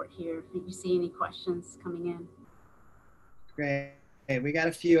support here. If you see any questions coming in. Great. We got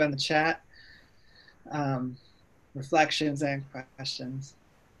a few on the chat. Reflections and questions.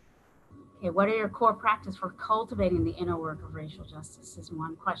 Okay, what are your core practices for cultivating the inner work of racial justice is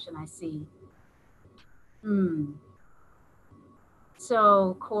one question I see.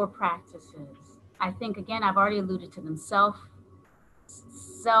 So core practices. I think, again, I've already alluded to them.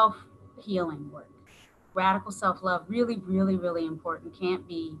 Self-healing work. Radical self-love, really, really, really important. Can't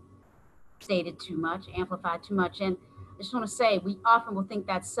be stated too much, amplified too much. And I just want to say, we often will think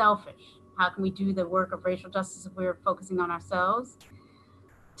that's selfish. How can we do the work of racial justice if we're focusing on ourselves?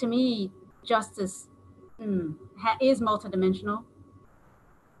 To me, justice is multidimensional.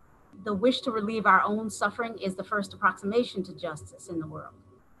 The wish to relieve our own suffering is the first approximation to justice in the world.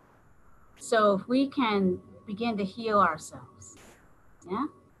 So if we can begin to heal ourselves,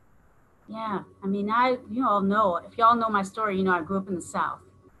 yeah. I mean, you all know, if y'all know my story, you know I grew up in the South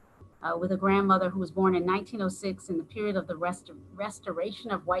with a grandmother who was born in 1906 in the period of the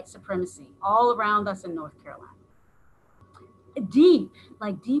restoration of white supremacy all around us in North Carolina.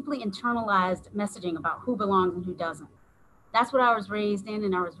 Deeply internalized messaging about who belongs and who doesn't. That's what I was raised in,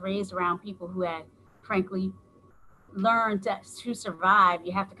 and I was raised around people who had, frankly, learned to survive.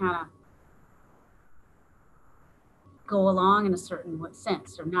 You have to kind of go along in a certain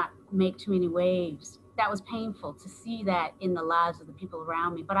sense, or not make too many waves. That was painful to see that in the lives of the people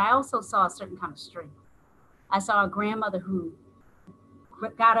around me. But I also saw a certain kind of strength. I saw a grandmother who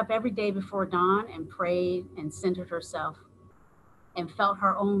got up every day before dawn and prayed and centered herself and felt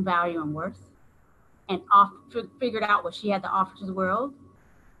her own value and worth, and figured out what she had to offer to the world,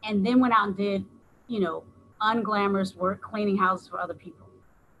 and then went out and did, unglamorous work, cleaning houses for other people.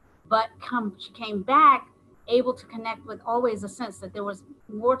 But she came back able to connect with always a sense that there was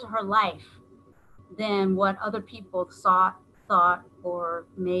more to her life than what other people thought, or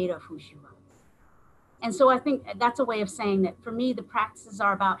made of who she was. And so I think that's a way of saying that for me, the practices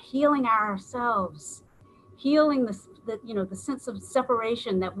are about healing ourselves, healing the sense of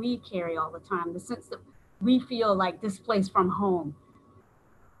separation that we carry all the time, the sense that we feel like displaced from home.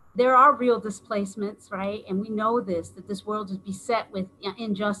 There are real displacements, right? And we know that this world is beset with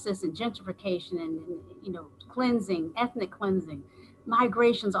injustice and gentrification and cleansing, ethnic cleansing.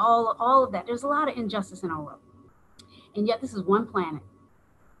 migrations, all of that. There's a lot of injustice in our world. And yet this is one planet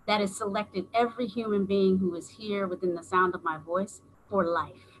that has selected every human being who is here within the sound of my voice for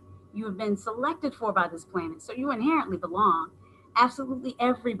life. You have been selected for by this planet, so you inherently belong. Absolutely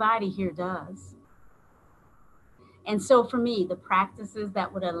everybody here does. And so for me, the practices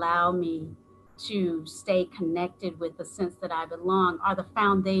that would allow me to stay connected with the sense that I belong are the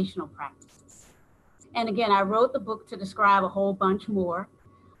foundational practices. And again, I wrote the book to describe a whole bunch more,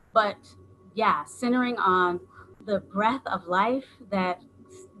 but yeah, centering on the breath of life that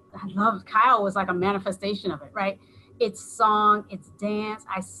I love. Kyle was like a manifestation of it, right? It's song, it's dance,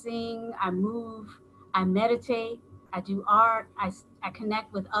 I sing, I move, I meditate, I do art, I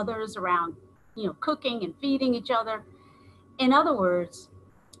connect with others around, cooking and feeding each other. In other words,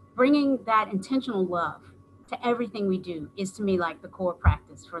 bringing that intentional love to everything we do is to me like the core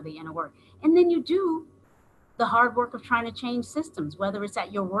practice for the inner work. And then you do the hard work of trying to change systems, whether it's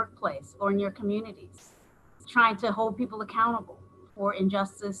at your workplace or in your communities, trying to hold people accountable for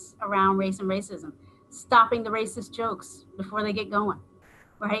injustice around race and racism, stopping the racist jokes before they get going,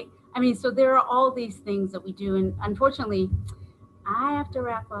 right? I mean, so there are all these things that we do. And unfortunately, I have to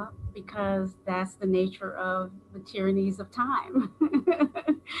wrap up because that's the nature of the tyrannies of time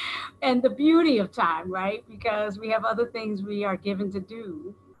and the beauty of time, right? Because we have other things we are given to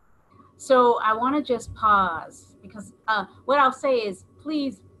do. So I want to just pause because what I'll say is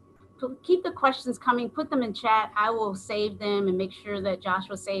please keep the questions coming, put them in chat. I will save them and make sure that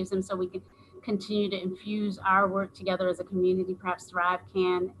Joshua saves them so we can continue to infuse our work together as a community. Perhaps Thrive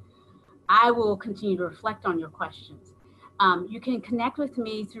can. I will continue to reflect on your questions. You can connect with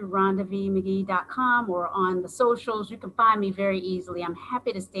me through rhondavmagee.com or on the socials. You can find me very easily. I'm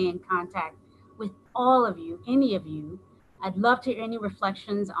happy to stay in contact with all of you, any of you. I'd love to hear any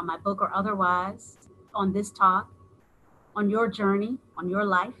reflections on my book or otherwise, on this talk, on your journey, on your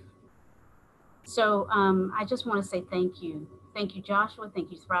life. So I just want to say thank you. Thank you, Joshua.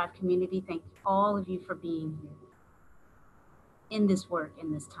 Thank you, Thrive Community. Thank all of you for being here in this work,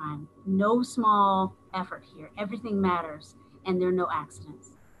 in this time. No small effort here. Everything matters, and there are no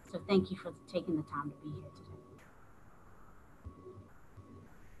accidents. So thank you for taking the time to be here today.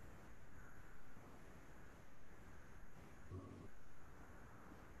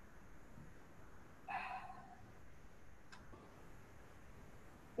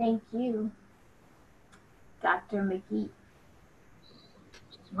 Thank you, Dr. Magee.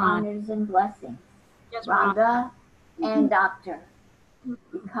 Rhonda. Honors and blessings. Yes, Rhonda and Doctor,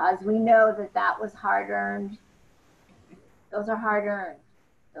 because we know that that was hard earned. Those are hard earned,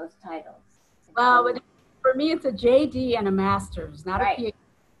 those titles. Well, but for me, it's a JD and a master's, not right. a PhD.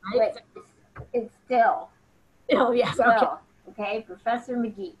 Right? But it's still. Oh, yes. Still, okay, Professor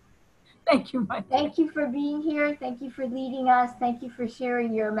Magee. Thank you, Mike. Thank you for being here. Thank you for leading us. Thank you for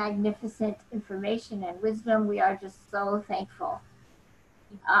sharing your magnificent information and wisdom. We are just so thankful.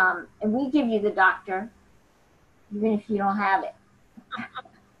 And we give you the doctor, even if you don't have it.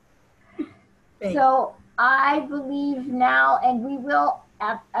 So I believe now, and we will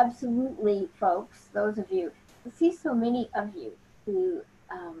absolutely, folks, those of you, I see so many of you who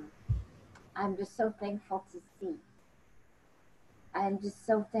I'm just so thankful to see. I'm just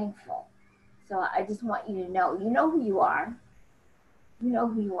so thankful. So I just want you to know, you know who you are. You know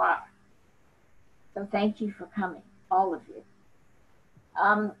who you are. So thank you for coming, all of you.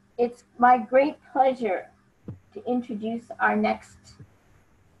 It's my great pleasure to introduce our next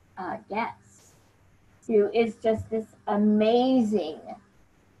guest, who is just this amazing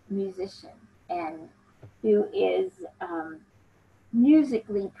musician and who is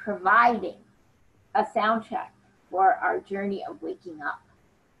musically providing a soundtrack for our journey of waking up.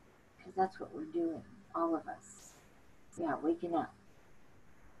 Because that's what we're doing, all of us. Yeah, waking up.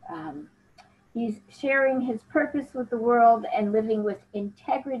 He's sharing his purpose with the world and living with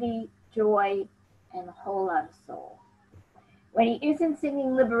integrity, joy, and a whole lot of soul. When he isn't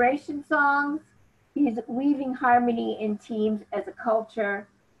singing liberation songs, he's weaving harmony in teams as a culture,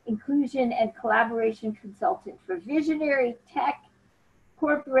 inclusion, and collaboration consultant for visionary tech,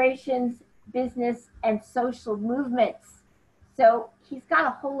 corporations, business, and social movements. So he's got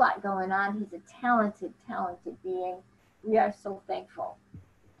a whole lot going on. He's a talented, talented being. We are so thankful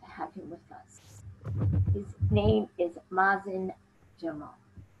to have him with us. His name is Mazin Jamal.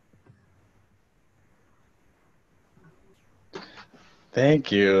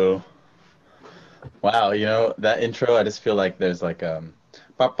 Thank you. Wow, you know, that intro, I just feel like there's like ba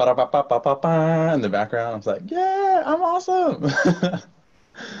ba ba ba ba ba ba in the background. I was like, yeah, I'm awesome.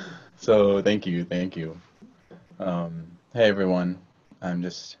 So thank you, thank you. Hey everyone, I'm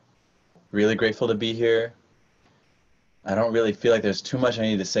just really grateful to be here. I don't really feel like there's too much I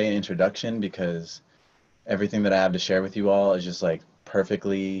need to say in introduction because everything that I have to share with you all is just like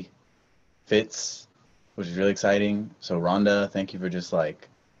perfectly fits, which is really exciting. So Rhonda, thank you for just like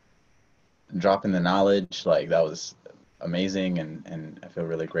dropping the knowledge. Like that was amazing, and I feel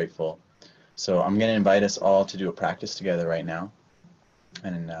really grateful. So I'm gonna invite us all to do a practice together right now,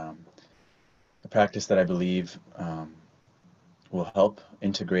 and a practice that I believe will help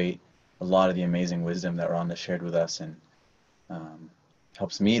integrate a lot of the amazing wisdom that Rhonda shared with us, and um,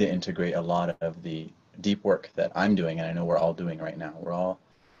 helps me to integrate a lot of the deep work that I'm doing, and I know we're all doing right now.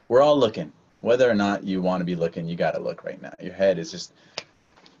 We're all looking. Whether or not you want to be looking, you got to look right now. Your head is just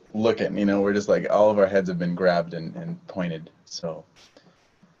looking, we're just like, all of our heads have been grabbed and pointed. So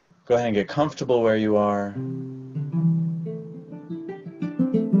go ahead and get comfortable where you are.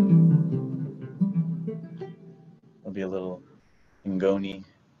 It'll be a little Ngoni.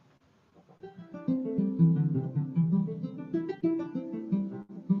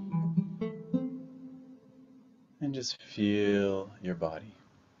 And just feel your body.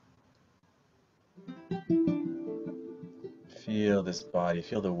 Feel this body.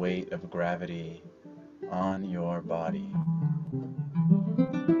 Feel the weight of gravity on your body.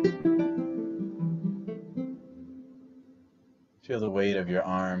 Feel the weight of your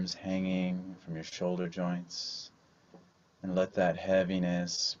arms hanging from your shoulder joints, and let that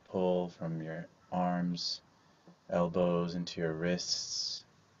heaviness pull from your arms, elbows into your wrists.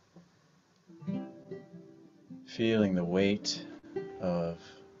 Feeling the weight of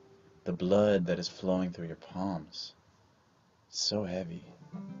the blood that is flowing through your palms. It's so heavy.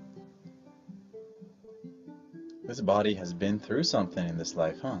 This body has been through something in this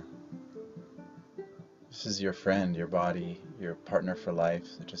life, huh? This is your friend, your body, your partner for life.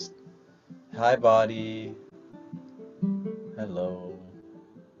 So just, hi body, hello,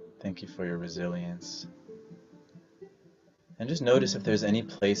 thank you for your resilience. And just notice if there's any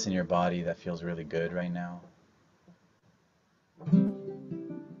place in your body that feels really good right now. And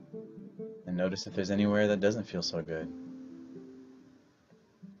notice if there's anywhere that doesn't feel so good.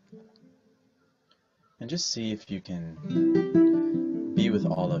 And just see if you can be with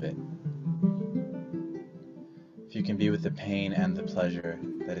all of it. If you can be with the pain and the pleasure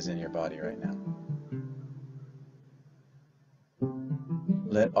that is in your body right now.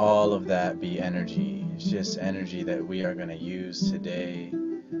 Let all of that be energy. It's just energy that we are going to use today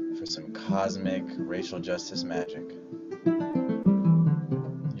for some cosmic racial justice magic.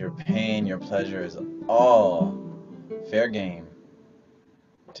 Your pain, your pleasure is all fair game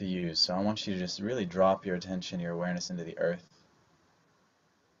to use. So I want you to just really drop your attention, your awareness into the earth.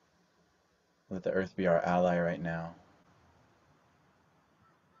 Let the earth be our ally right now.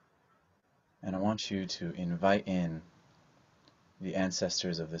 And I want you to invite in the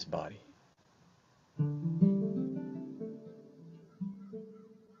ancestors of this body.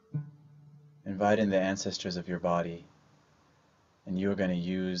 Invite in the ancestors of your body, and you are going to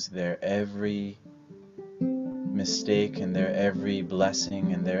use their every mistake and their every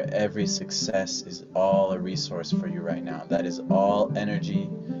blessing and their every success is all a resource for you right now. That is all energy,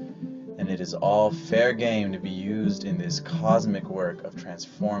 and it is all fair game to be used in this cosmic work of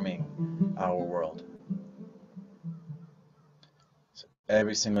transforming our world. So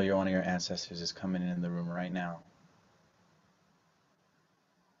every single one of your ancestors is coming in the room right now.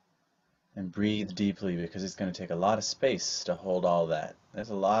 And breathe deeply, because it's going to take a lot of space to hold all that. There's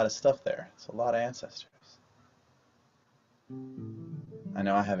a lot of stuff there. It's a lot of ancestors. I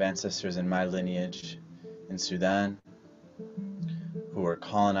know I have ancestors in my lineage in Sudan who were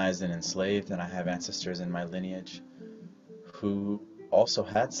colonized and enslaved, and I have ancestors in my lineage who also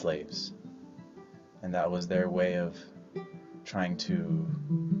had slaves. And that was their way of trying to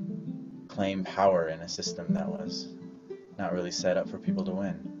claim power in a system that was not really set up for people to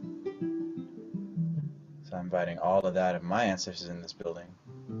win. So I'm inviting all of that of my ancestors in this building.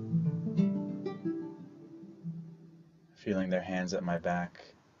 Feeling their hands at my back,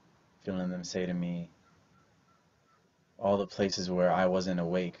 feeling them say to me, all the places where I wasn't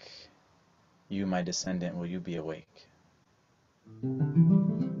awake, you, my descendant, will you be awake?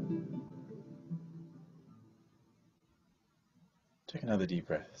 Take another deep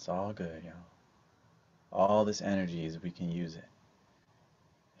breath. It's all good, y'all. All this energy is, we can use it.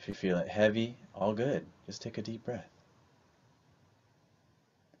 If you feel it heavy, all good. Just take a deep breath.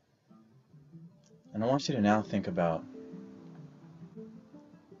 And I want you to now think about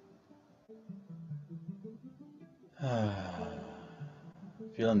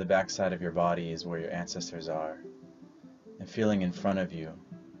feeling the backside of your body is where your ancestors are, and feeling in front of you.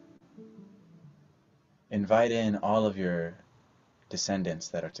 Invite in all of your descendants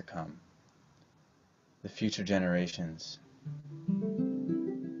that are to come. the future generations,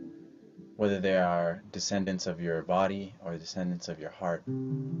 whether they are descendants of your body or descendants of your heart,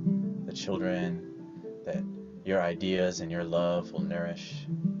 the children that your ideas and your love will nourish,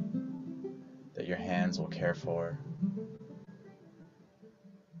 that your hands will care for.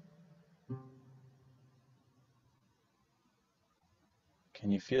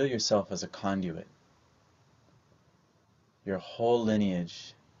 Can you feel yourself as a conduit? Your whole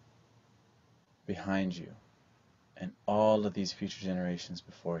lineage behind you and all of these future generations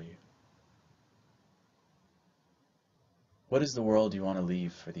before you. What is the world you want to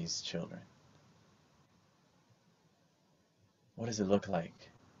leave for these children? What does it look like?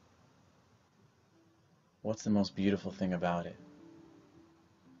 What's the most beautiful thing about it?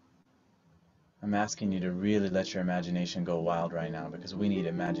 I'm asking you to really let your imagination go wild right now, because we need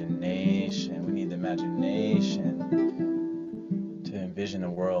imagination. We need the imagination to envision a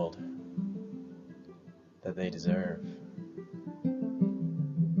world that they deserve.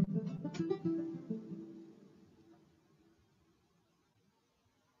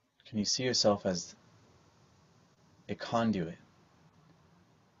 Can you see yourself as a conduit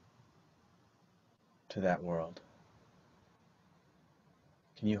to that world?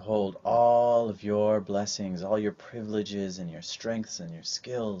 Can you hold all of your blessings, all your privileges and your strengths and your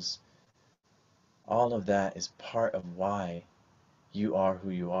skills? All of that is part of why you are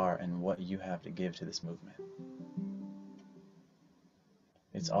who you are and what you have to give to this movement.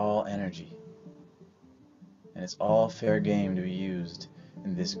 It's all energy. And it's all fair game to be used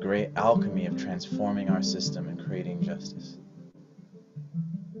in this great alchemy of transforming our system and creating justice.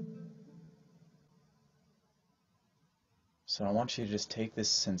 So I want you to just take this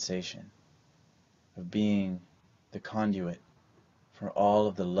sensation of being the conduit for all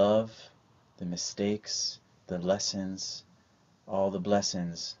of the love, the mistakes, the lessons, all the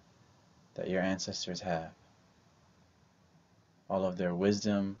blessings that your ancestors have, all of their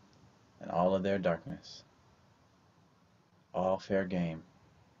wisdom and all of their darkness, all fair game.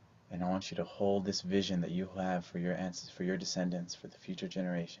 And I want you to hold this vision that you have for your ancestors, for your descendants, for the future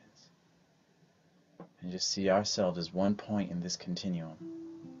generations. And just see ourselves as one point in this continuum.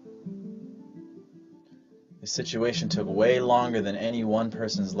 This situation took way longer than any one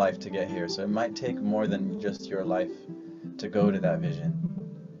person's life to get here, so it might take more than just your life to go to that vision.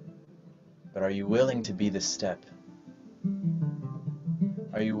 But are you willing to be this step?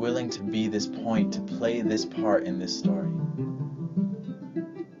 Are you willing to be this point, to play this part in this story?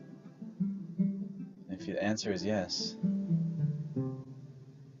 If the answer is yes,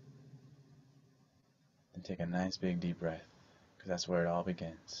 then take a nice big deep breath, because that's where it all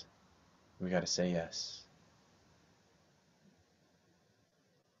begins. We got to say yes.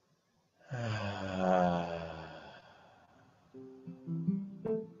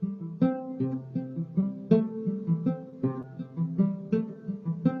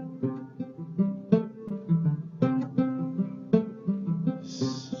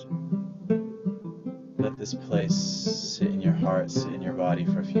 Let this place sit in your heart, sit in your body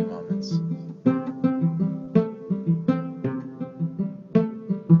for a few moments.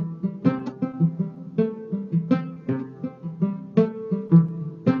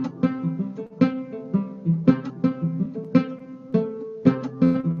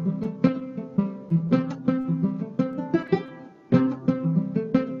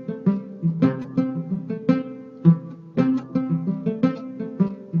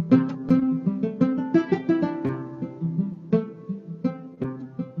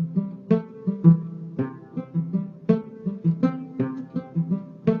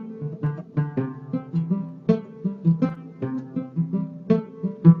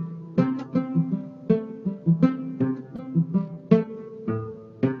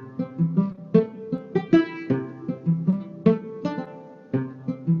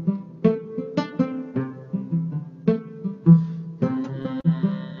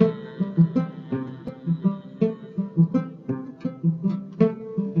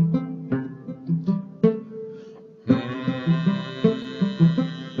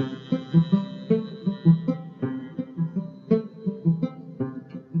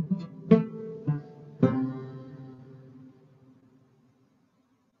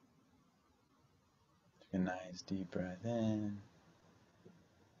 Take a nice deep breath in.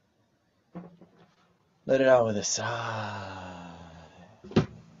 Let it out with a sigh.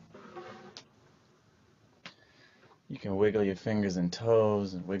 You can wiggle your fingers and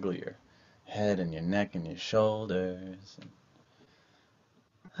toes and wiggle your head and your neck and your shoulders.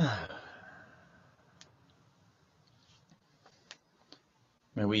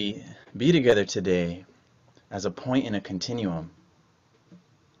 May we be together today as a point in a continuum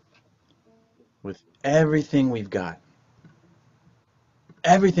with everything we've got,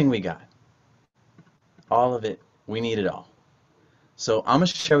 everything we got, all of it, we need it all. So I'm going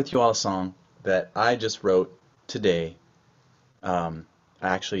to share with you all a song that I just wrote today. I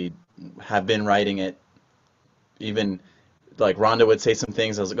actually have been writing it, even like Rhonda would say some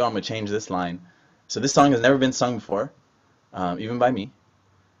things. I was like, oh, I'm going to change this line. So this song has never been sung before, even by me.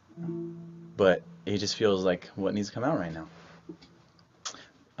 But it just feels like what needs to come out right now.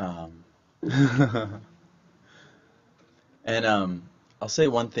 And I'll say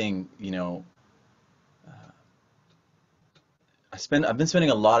one thing, you know, I've been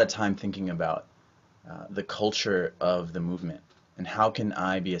spending a lot of time thinking about the culture of the movement, and how can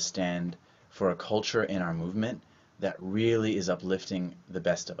I be a stand for a culture in our movement that really is uplifting the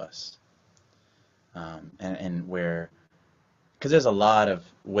best of us, and where, because there's a lot of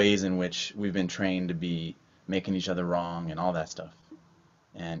ways in which we've been trained to be making each other wrong and all that stuff,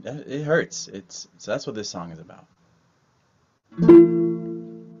 and it hurts. So that's what this song is about.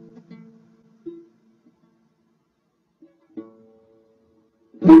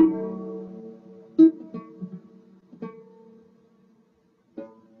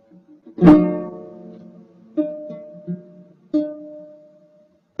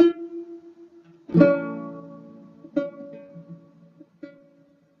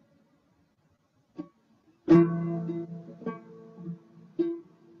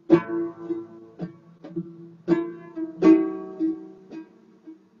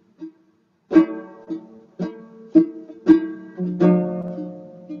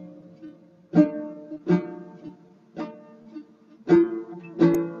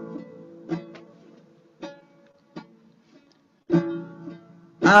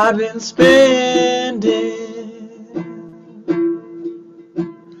 I've been spending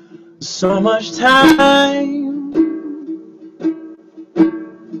so much time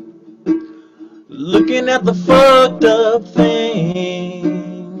looking at the fucked up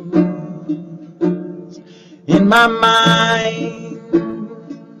things in my mind.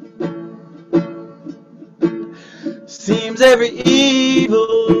 Seems every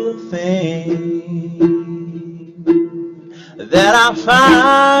evil thing that I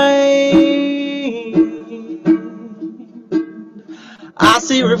find, I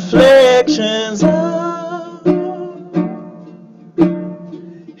see reflections of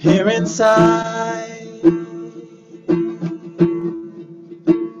here inside.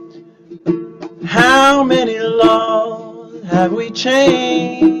 How many laws have we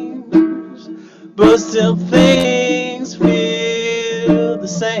changed, but still things feel the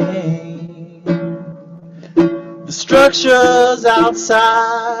same? The structures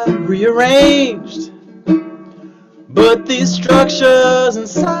outside rearranged, but these structures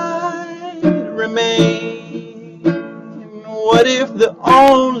inside remain. What if the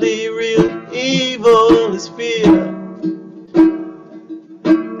only real evil is fear,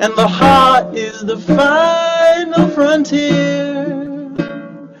 and the heart is the final frontier?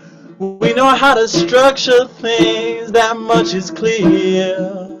 We know how to structure things, that much is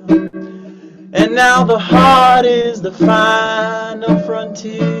clear. And now the heart is the final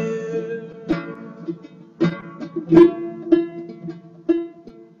frontier.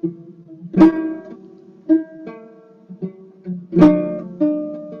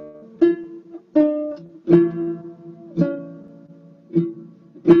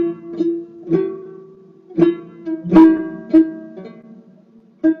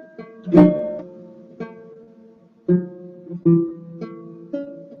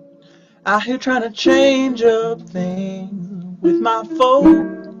 Out here trying to change up things with my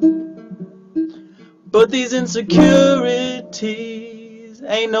folk, but these insecurities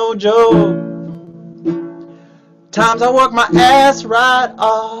ain't no joke. Times I work my ass right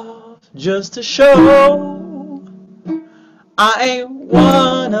off just to show I ain't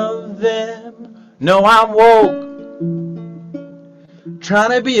one of them. No, I'm woke,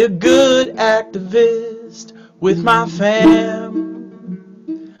 trying to be a good activist with my fam,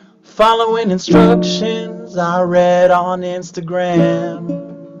 following instructions I read on Instagram.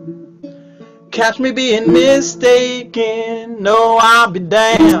 Catch me being mistaken, no, I'll be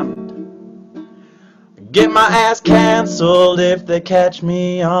damned. Get my ass canceled if they catch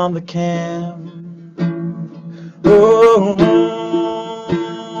me on the cam. Oh.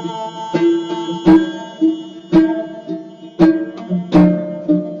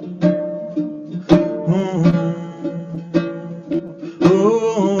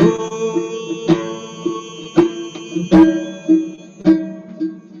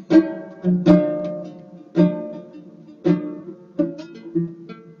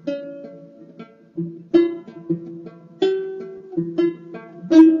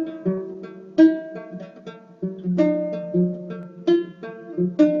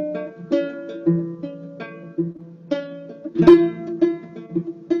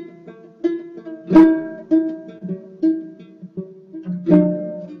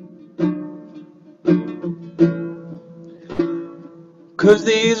 'cause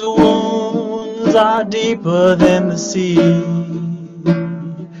these wounds are deeper than the sea.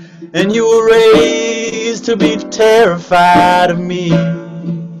 And you were raised to be terrified of me.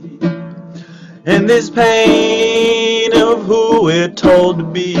 And this pain of who we're told to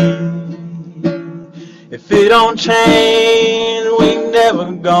be. If it don't change, we never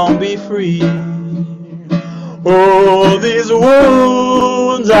gonna be free. Oh, these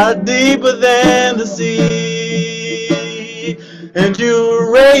wounds are deeper than the sea. And you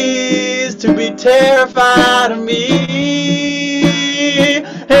were raised to be terrified of me.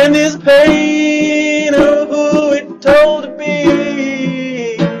 And this pain of who we're told to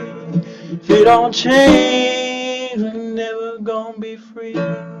be. If it don't change, we're never gonna be free.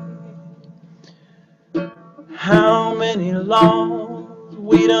 How many laws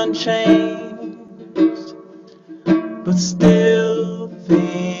we done changed, but still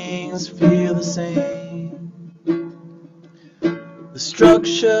things feel the same. The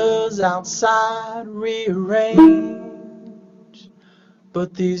structures outside rearrange,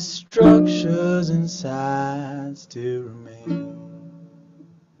 but these structures inside still remain.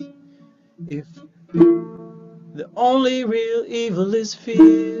 If the only real evil is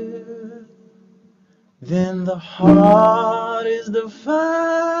fear, then the heart is the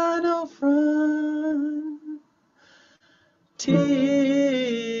final frontier.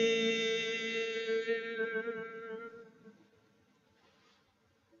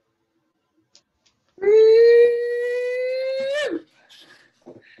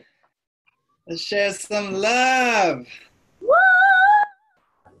 Let's share some love. Woo!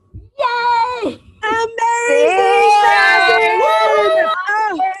 Yay! Amazing!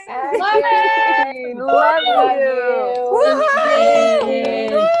 Love it. Love you.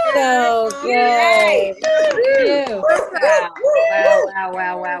 So good.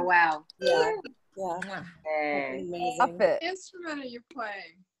 Wow. Yeah. Amazing. Love it. Instrument are you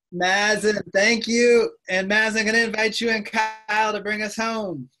playing? Mazin, thank you. And Mazin, I'm going to invite you and Kyle to bring us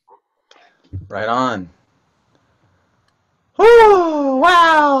home. Right on. Oh,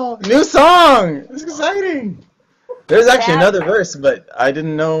 wow. New song. It's exciting. There's actually another verse, but I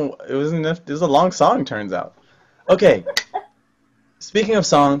didn't know it was enough. It was a long song, turns out. Okay. Speaking of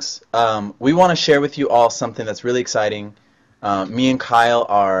songs, we want to share with you all something that's really exciting. Me and Kyle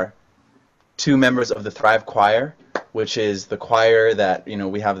are two members of the Thrive Choir, which is the choir that,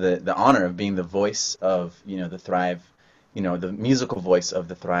 we have the honor of being the voice of, the Thrive, the musical voice of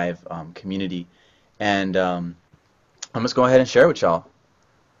the Thrive community. And I'm just go ahead and share with y'all.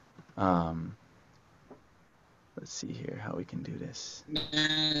 Let's see here how we can do this.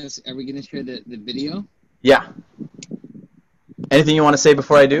 Are we going to share the video? Yeah. Anything you want to say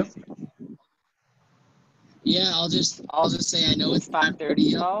before I do? Yeah, I'll just say I know it's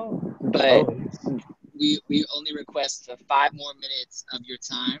 5:30, y'all, but we only request 5 more minutes of your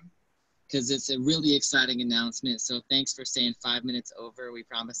time because it's a really exciting announcement. So thanks for staying 5 minutes over. We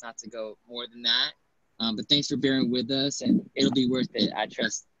promise not to go more than that. But thanks for bearing with us, and it'll be worth it. I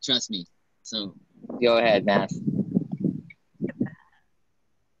trust me. So go ahead, Matt.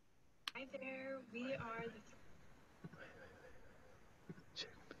 Hi there, we are the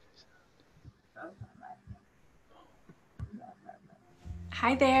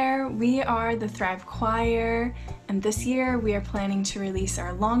Hi there, we are the Thrive Choir, and this year we are planning to release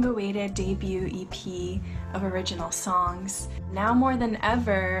our long-awaited debut EP of original songs. Now more than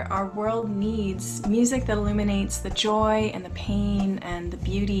ever, our world needs music that illuminates the joy and the pain and the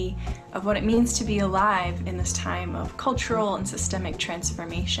beauty of what it means to be alive in this time of cultural and systemic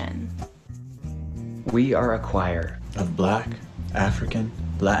transformation. We are a choir of Black, African,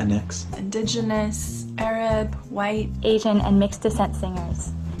 Latinx, Indigenous, Arab, white, Asian, and mixed descent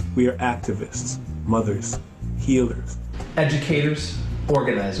singers. We are activists, mothers, healers, educators,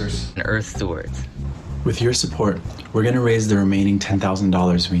 organizers, and earth stewards. With your support, we're going to raise the remaining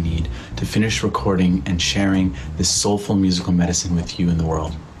 $10,000 we need to finish recording and sharing this soulful musical medicine with you and the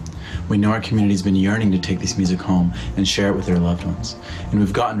world. We know our community's been yearning to take this music home and share it with their loved ones. And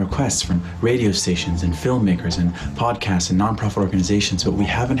we've gotten requests from radio stations and filmmakers and podcasts and nonprofit organizations, but we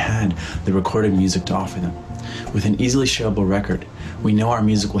haven't had the recorded music to offer them. With an easily shareable record, we know our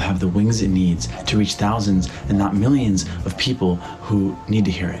music will have the wings it needs to reach thousands and not millions of people who need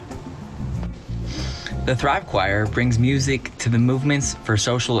to hear it. The Thrive Choir brings music to the movements for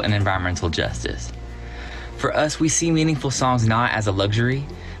social and environmental justice. For us, we see meaningful songs not as a luxury,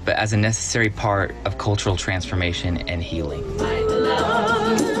 but as a necessary part of cultural transformation and healing.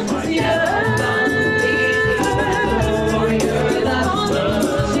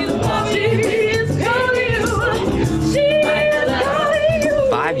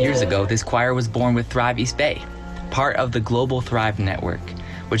 Five years ago, this choir was born with Thrive East Bay. part of the Global Thrive Network,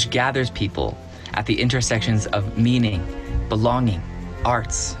 which gathers people at the intersections of meaning, belonging,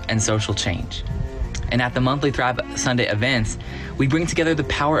 arts, and social change. And at the monthly Thrive Sunday events, we bring together the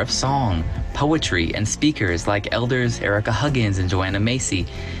power of song, poetry, and speakers like elders Erica Huggins and Joanna Macy,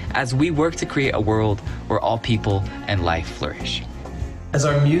 as we work to create a world where all people and life flourish. As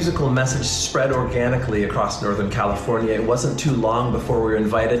our musical message spread organically across Northern California, it wasn't too long before we were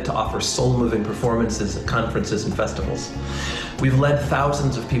invited to offer soul-moving performances at conferences and festivals. We've led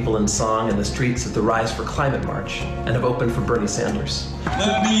thousands of people in song in the streets at the Rise for Climate March and have opened for Bernie Sanders.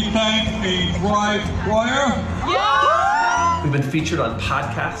 Let me thank the Thrive Choir. Yeah! We've been featured on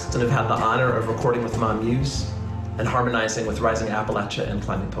podcasts and have had the honor of recording with Mom Muse and harmonizing with Rising Appalachia and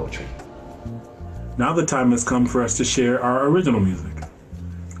climate poetry. Now the time has come for us to share our original music.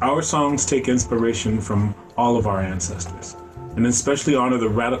 Our songs take inspiration from all of our ancestors, and especially honor the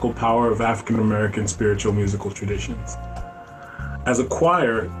radical power of African American spiritual musical traditions. As a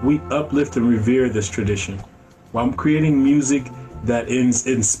choir, we uplift and revere this tradition while creating music that is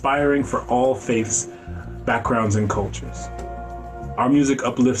inspiring for all faiths, backgrounds, and cultures. Our music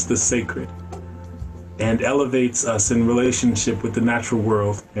uplifts the sacred and elevates us in relationship with the natural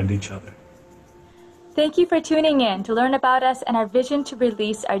world and each other. Thank you for tuning in to learn about us and our vision to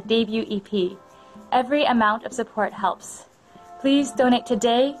release our debut EP. Every amount of support helps. Please donate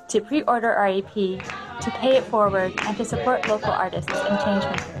today to pre-order our EP, to pay it forward, and to support local artists and change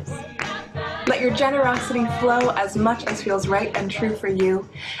makers. Let your generosity flow as much as feels right and true for you,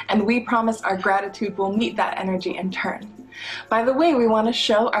 and we promise our gratitude will meet that energy in turn. By the way, we want to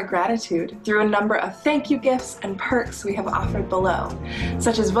show our gratitude through a number of thank you gifts and perks we have offered below,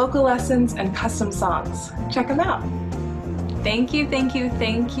 such as vocal lessons and custom songs. Check them out. Thank you, thank you,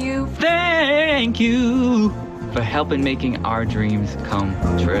 thank you. Thank you for helping making our dreams come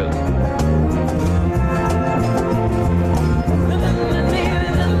true.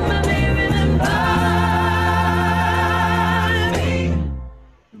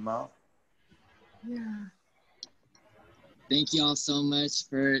 Thank you all so much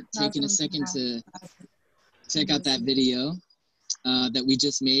for taking a second to check out that video that we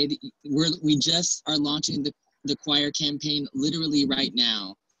just made. We just are launching the choir campaign literally right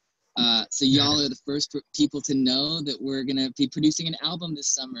now. So y'all are the first people to know that we're gonna be producing an album this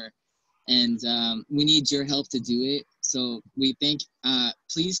summer, and we need your help to do it. So we think,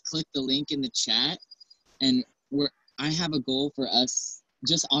 please click the link in the chat, and I have a goal for us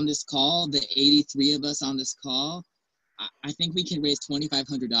just on this call, the 83 of us on this call. I think we can raise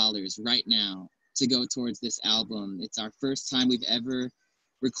 $2,500 right now to go towards this album. It's our first time we've ever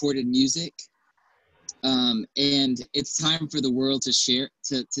recorded music. And it's time for the world to share,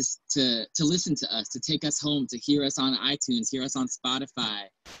 to listen to us, to take us home, to hear us on iTunes, hear us on Spotify.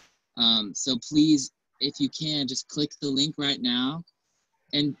 So please, if you can, just click the link right now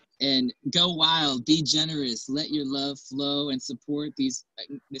and go wild, be generous, let your love flow and support this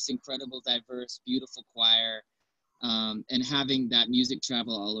incredible, diverse, beautiful choir. And having that music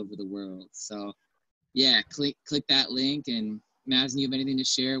travel all over the world. So yeah, click that link. And Mazin, you have anything to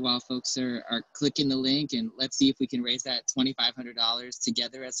share while folks are clicking the link, and let's see if we can raise that $2,500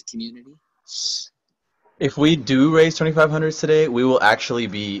 together as a community. If we do raise $2,500 today, we will actually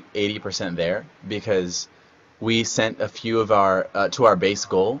be 80% there, because we sent a few of our to our base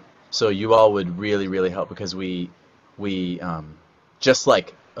goal. So you all would really, really help, because we just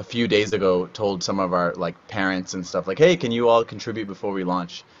like a few days ago told some of our parents and stuff, like, hey, can you all contribute before we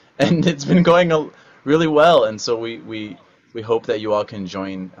launch? And it's been going really well, and so we hope that you all can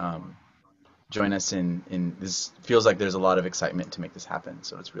join us in this. Feels like there's a lot of excitement to make this happen,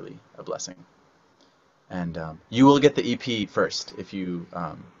 so it's really a blessing. And you will get the EP first if you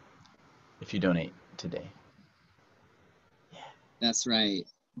donate today. That's right.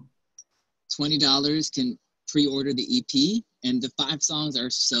 $20 can pre-order the EP, and the 5 songs are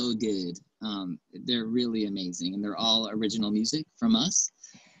so good. They're really amazing, and they're all original music from us.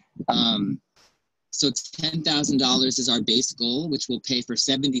 So $10,000 is our base goal, which will pay for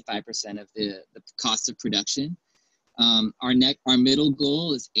 75% of the cost of production. Our middle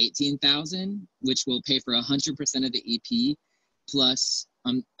goal is $18,000, which will pay for 100% of the EP, plus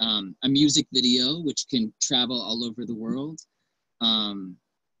a music video, which can travel all over the world.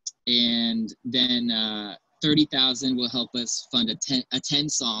 And then 30,000 will help us fund a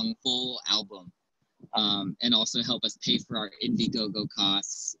 10-song full album, and also help us pay for our Indiegogo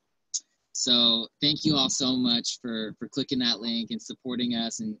costs. So thank you all so much for clicking that link and supporting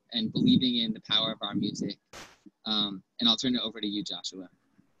us and believing in the power of our music. And I'll turn it over to you, Joshua.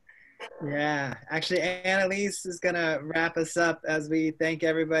 Yeah, actually, Annalise is gonna wrap us up as we thank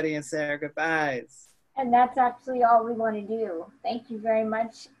everybody and say our goodbyes. And that's actually all we want to do. Thank you very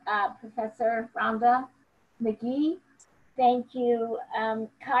much, Professor Rhonda Magee. Thank you,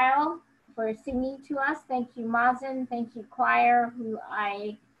 Kyle, for singing to us. Thank you, Mazin. Thank you, choir, who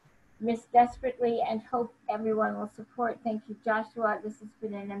I miss desperately and hope everyone will support. Thank you, Joshua. This has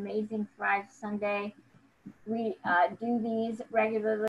been an amazing Thrive Sunday. We do these regularly.